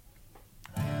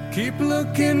 Keep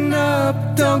looking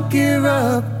up, don't give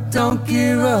up, don't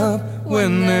give up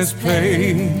when there's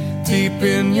pain deep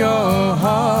in your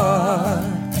heart.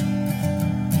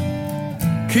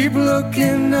 Keep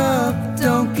looking up,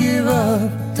 don't give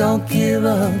up, don't give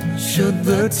up should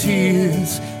the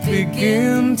tears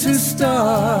begin to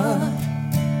start.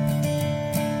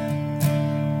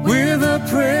 With a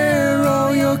prayer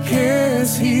all your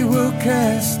cares he will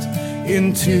cast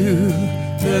into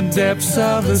the depths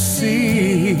of the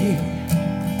sea.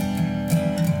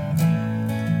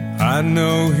 I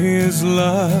know his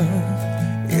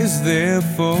love is there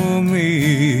for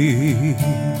me.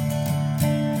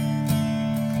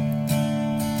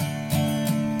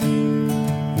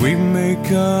 We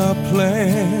make our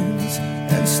plans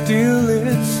and still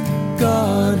it's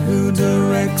God who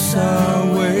directs our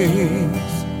ways.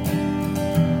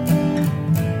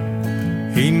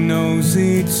 He knows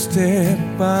each step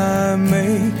I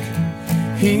make,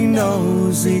 he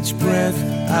knows each breath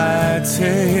I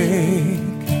take.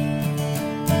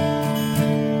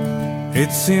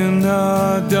 It's in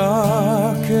our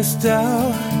darkest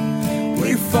hour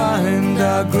we find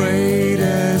our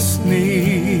greatest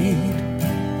need.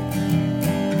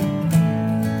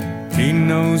 He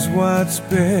knows what's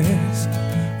best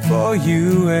for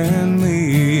you and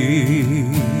me.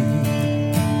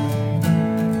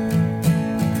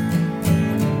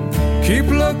 Keep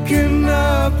looking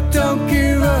up, don't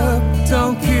give up,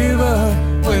 don't give up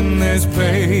when there's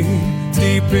pain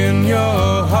deep in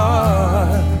your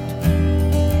heart.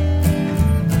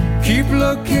 Keep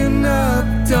looking up,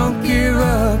 don't give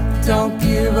up, don't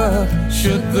give up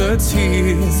should the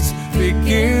tears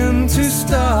begin to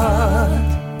start.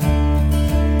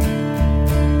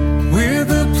 With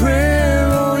a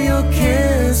prayer all your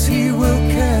cares he will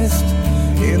cast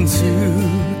into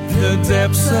the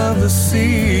depths of the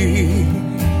sea.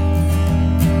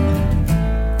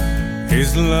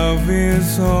 His love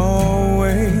is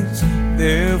always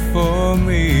there for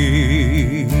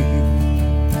me.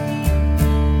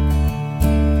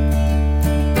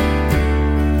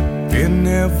 In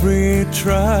every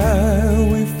trial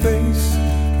we face,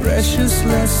 precious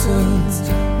lessons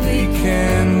we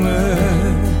can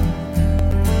learn.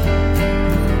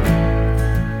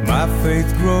 My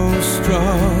faith grows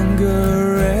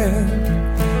stronger and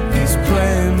his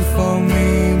plan for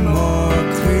me more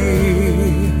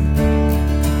clear.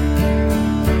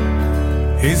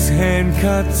 His hand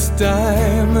cuts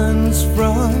diamonds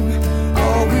from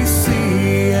all we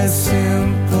see as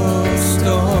simple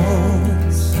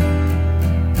stones.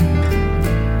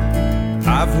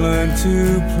 I've learned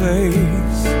to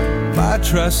place my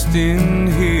trust in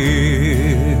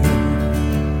him.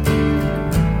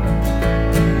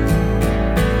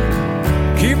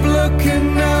 Keep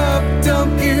looking up,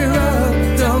 don't give up,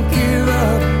 don't give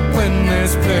up when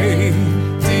there's pain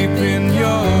deep in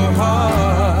your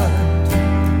heart.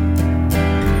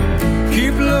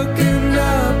 Keep looking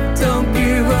up, don't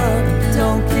give up,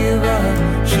 don't give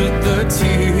up should the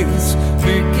tears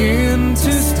begin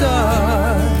to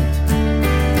start.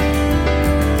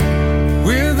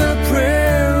 With a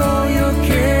prayer all your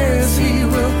cares he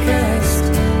will cast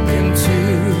into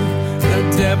the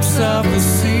depths of the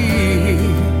sea.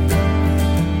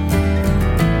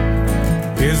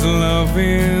 His love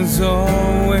is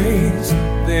always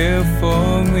there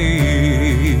for me.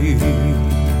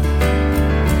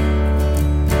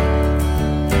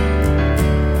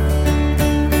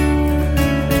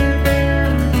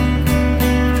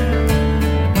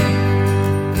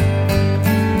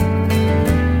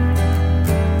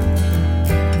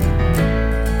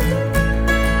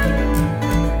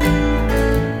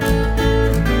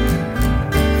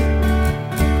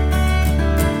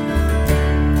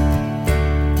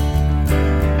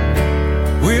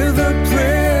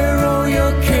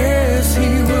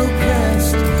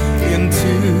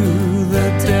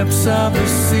 Of the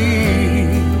sea.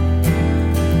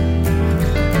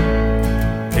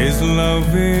 His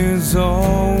love is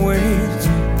always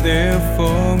there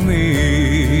for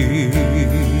me.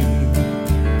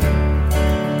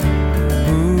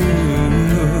 Ooh,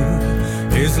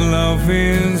 his love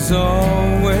is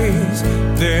always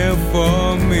there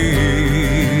for me.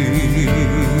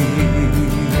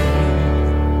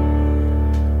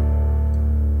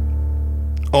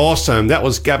 awesome. That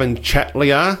was Gavin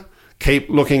Chatlier. Keep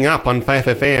looking up on Faith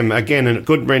FM. Again, a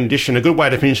good rendition, a good way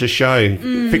to finish the show.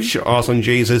 Fix your eyes on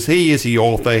Jesus. He is the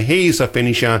author. He's the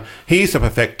finisher. He's the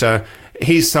perfecter.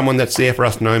 He's someone that's there for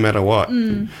us no matter what.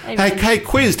 Hey,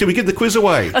 quiz. Did we give the quiz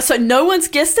away? So no one's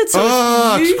guessed it. So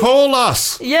call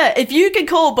us. Yeah, if you could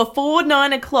call before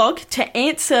 9 o'clock to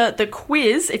answer the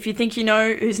quiz, if you think you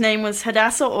know whose name was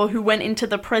Hadassah or who went into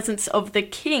the presence of the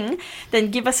king, then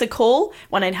give us a call,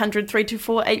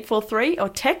 1-800-324-843, or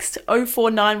text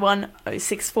 0491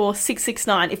 064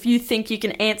 669 if you think you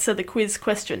can answer the quiz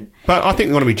question. But I think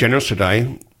we want to be generous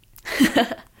today.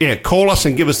 Yeah, call us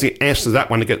and give us the answer to that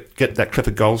one to get that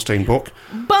Clifford Goldstein book.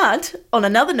 But on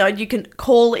another note, you can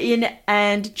call in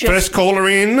and just... First caller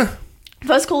in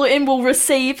will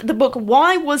receive the book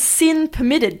Why Was Sin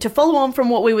Permitted? To follow on from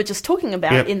what we were just talking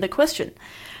about in the question.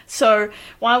 So,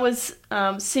 Why Was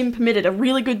Sin Permitted? A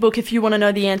really good book if you want to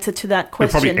know the answer to that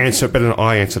question. You'll probably answer it better than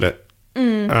I answered it.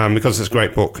 Because it's a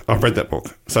great book. I've read that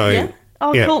book. So... Yeah.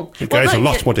 Oh, yeah, cool. It goes in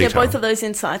lots more detail. Get both of those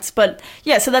insights. But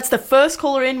yeah, so that's the first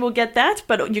caller in will get that.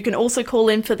 But you can also call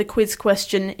in for the quiz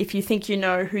question if you think you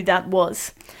know who that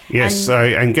was. Yes,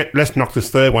 let's knock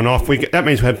this third one off. That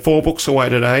means we had 4 books away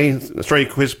today, 3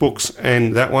 quiz books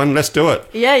and that one. Let's do it.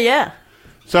 Yeah.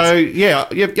 So, yeah,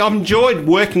 I've enjoyed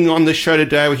working on this show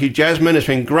today with you, Jasmine. It's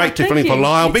been great to fill in for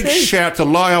Lyle. Big shout out to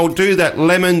Lyle. Do that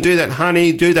lemon, do that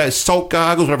honey, do those salt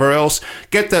gargles, whatever else.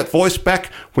 Get that voice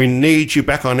back. We need you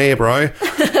back on air, bro.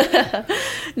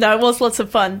 No, it was lots of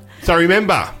fun. So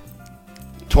remember,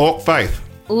 talk faith.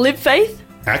 Live faith.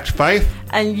 Act faith.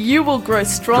 And you will grow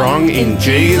strong in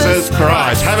Jesus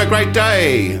Christ. Have a great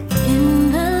day.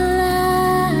 In the land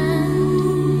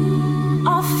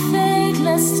of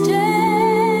faithless days,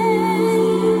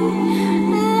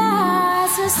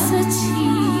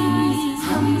 city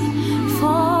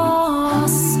for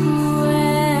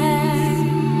square,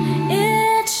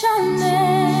 it shall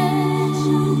make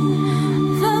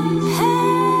the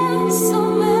pencil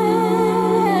make,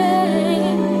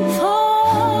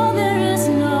 for there is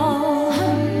no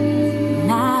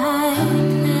night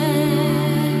there.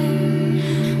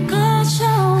 God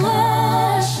shall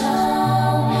wash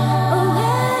away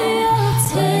your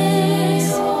tears.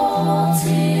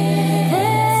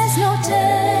 There's no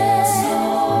death,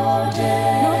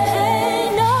 no pain,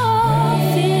 no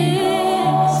fear.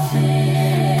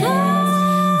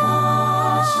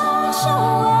 God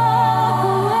shall wipe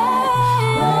away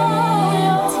all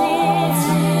your tears.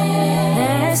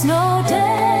 There's no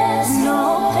death, no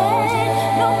pain,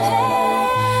 no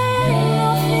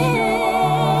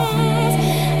fears.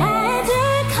 And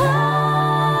it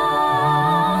comes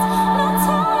no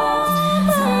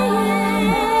time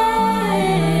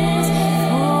years,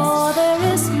 for there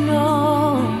is no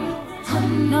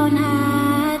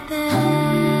night there.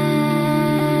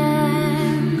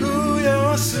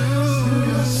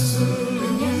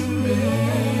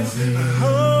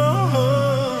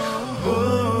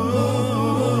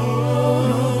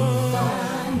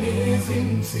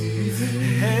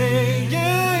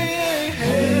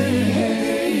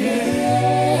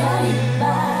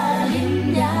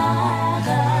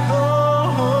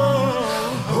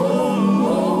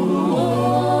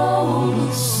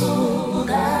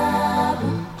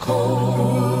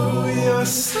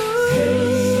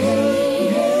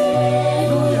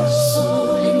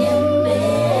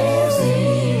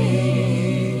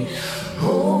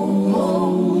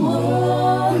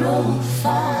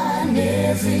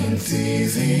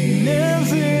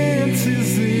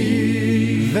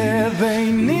 That they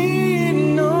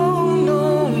need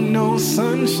no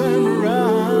sunshine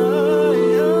bright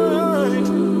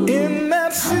in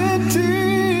that city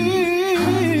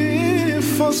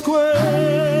for square,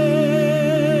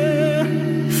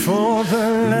 for the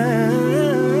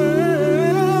lamp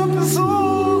is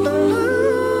all the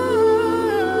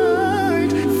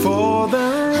light, for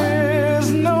there is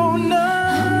no night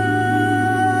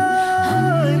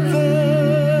there.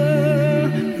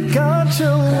 God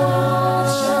shall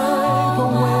wipe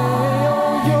away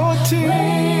all your tears.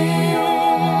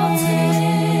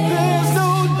 There's no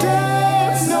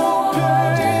death, no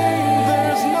pain,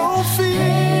 there's no fear.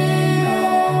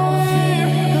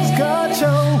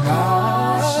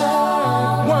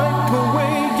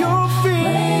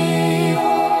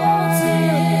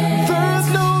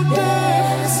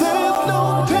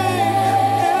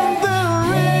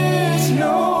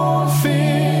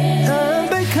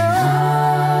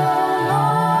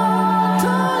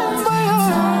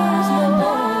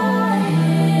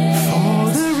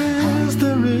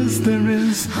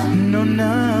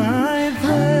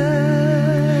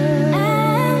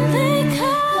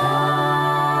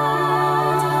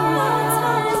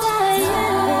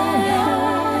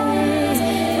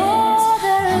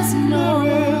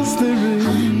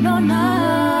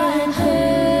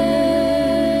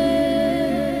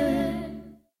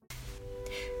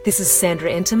 This is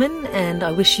Sandra Enterman, and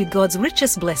I wish you God's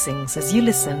richest blessings as you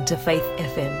listen to Faith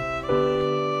FM.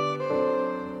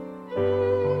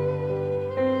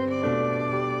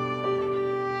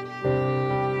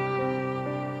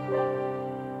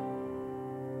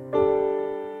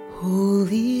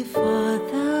 Holy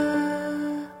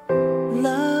Father,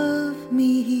 love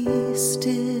me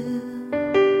still.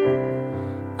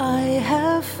 I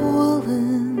have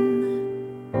fallen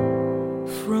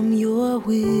from your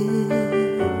will.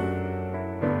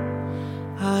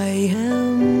 I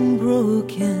am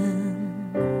broken.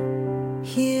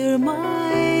 Hear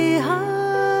my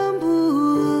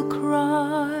humble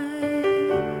cry,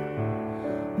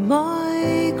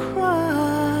 my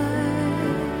cry.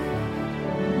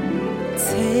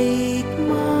 Take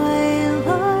my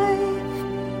life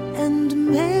and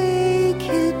make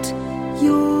it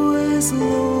yours,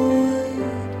 Lord.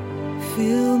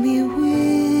 Fill me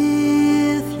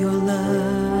with your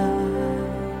love.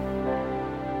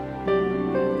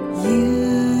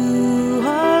 You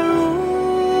are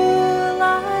all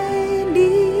I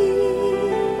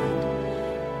need.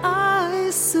 I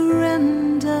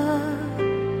surrender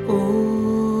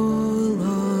all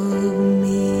of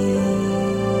me.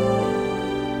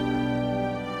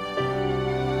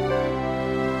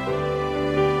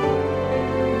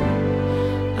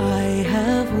 I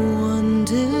have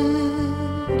wandered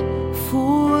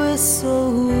for so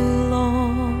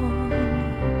long,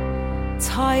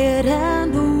 tired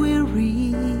and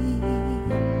weary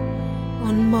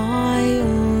on my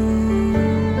own.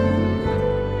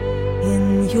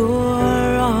 In your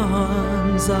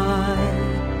arms I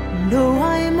know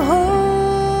I'm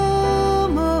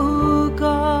home, oh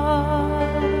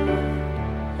God,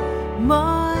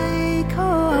 my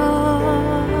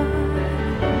God.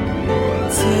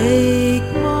 Take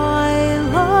my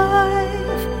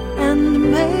life and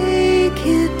make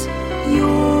it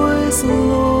yours,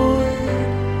 Lord.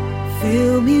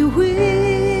 Fill me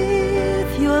with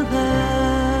your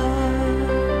love.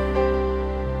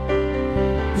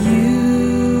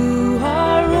 You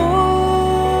are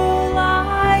all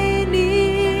I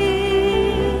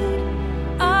need.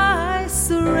 I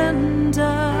surrender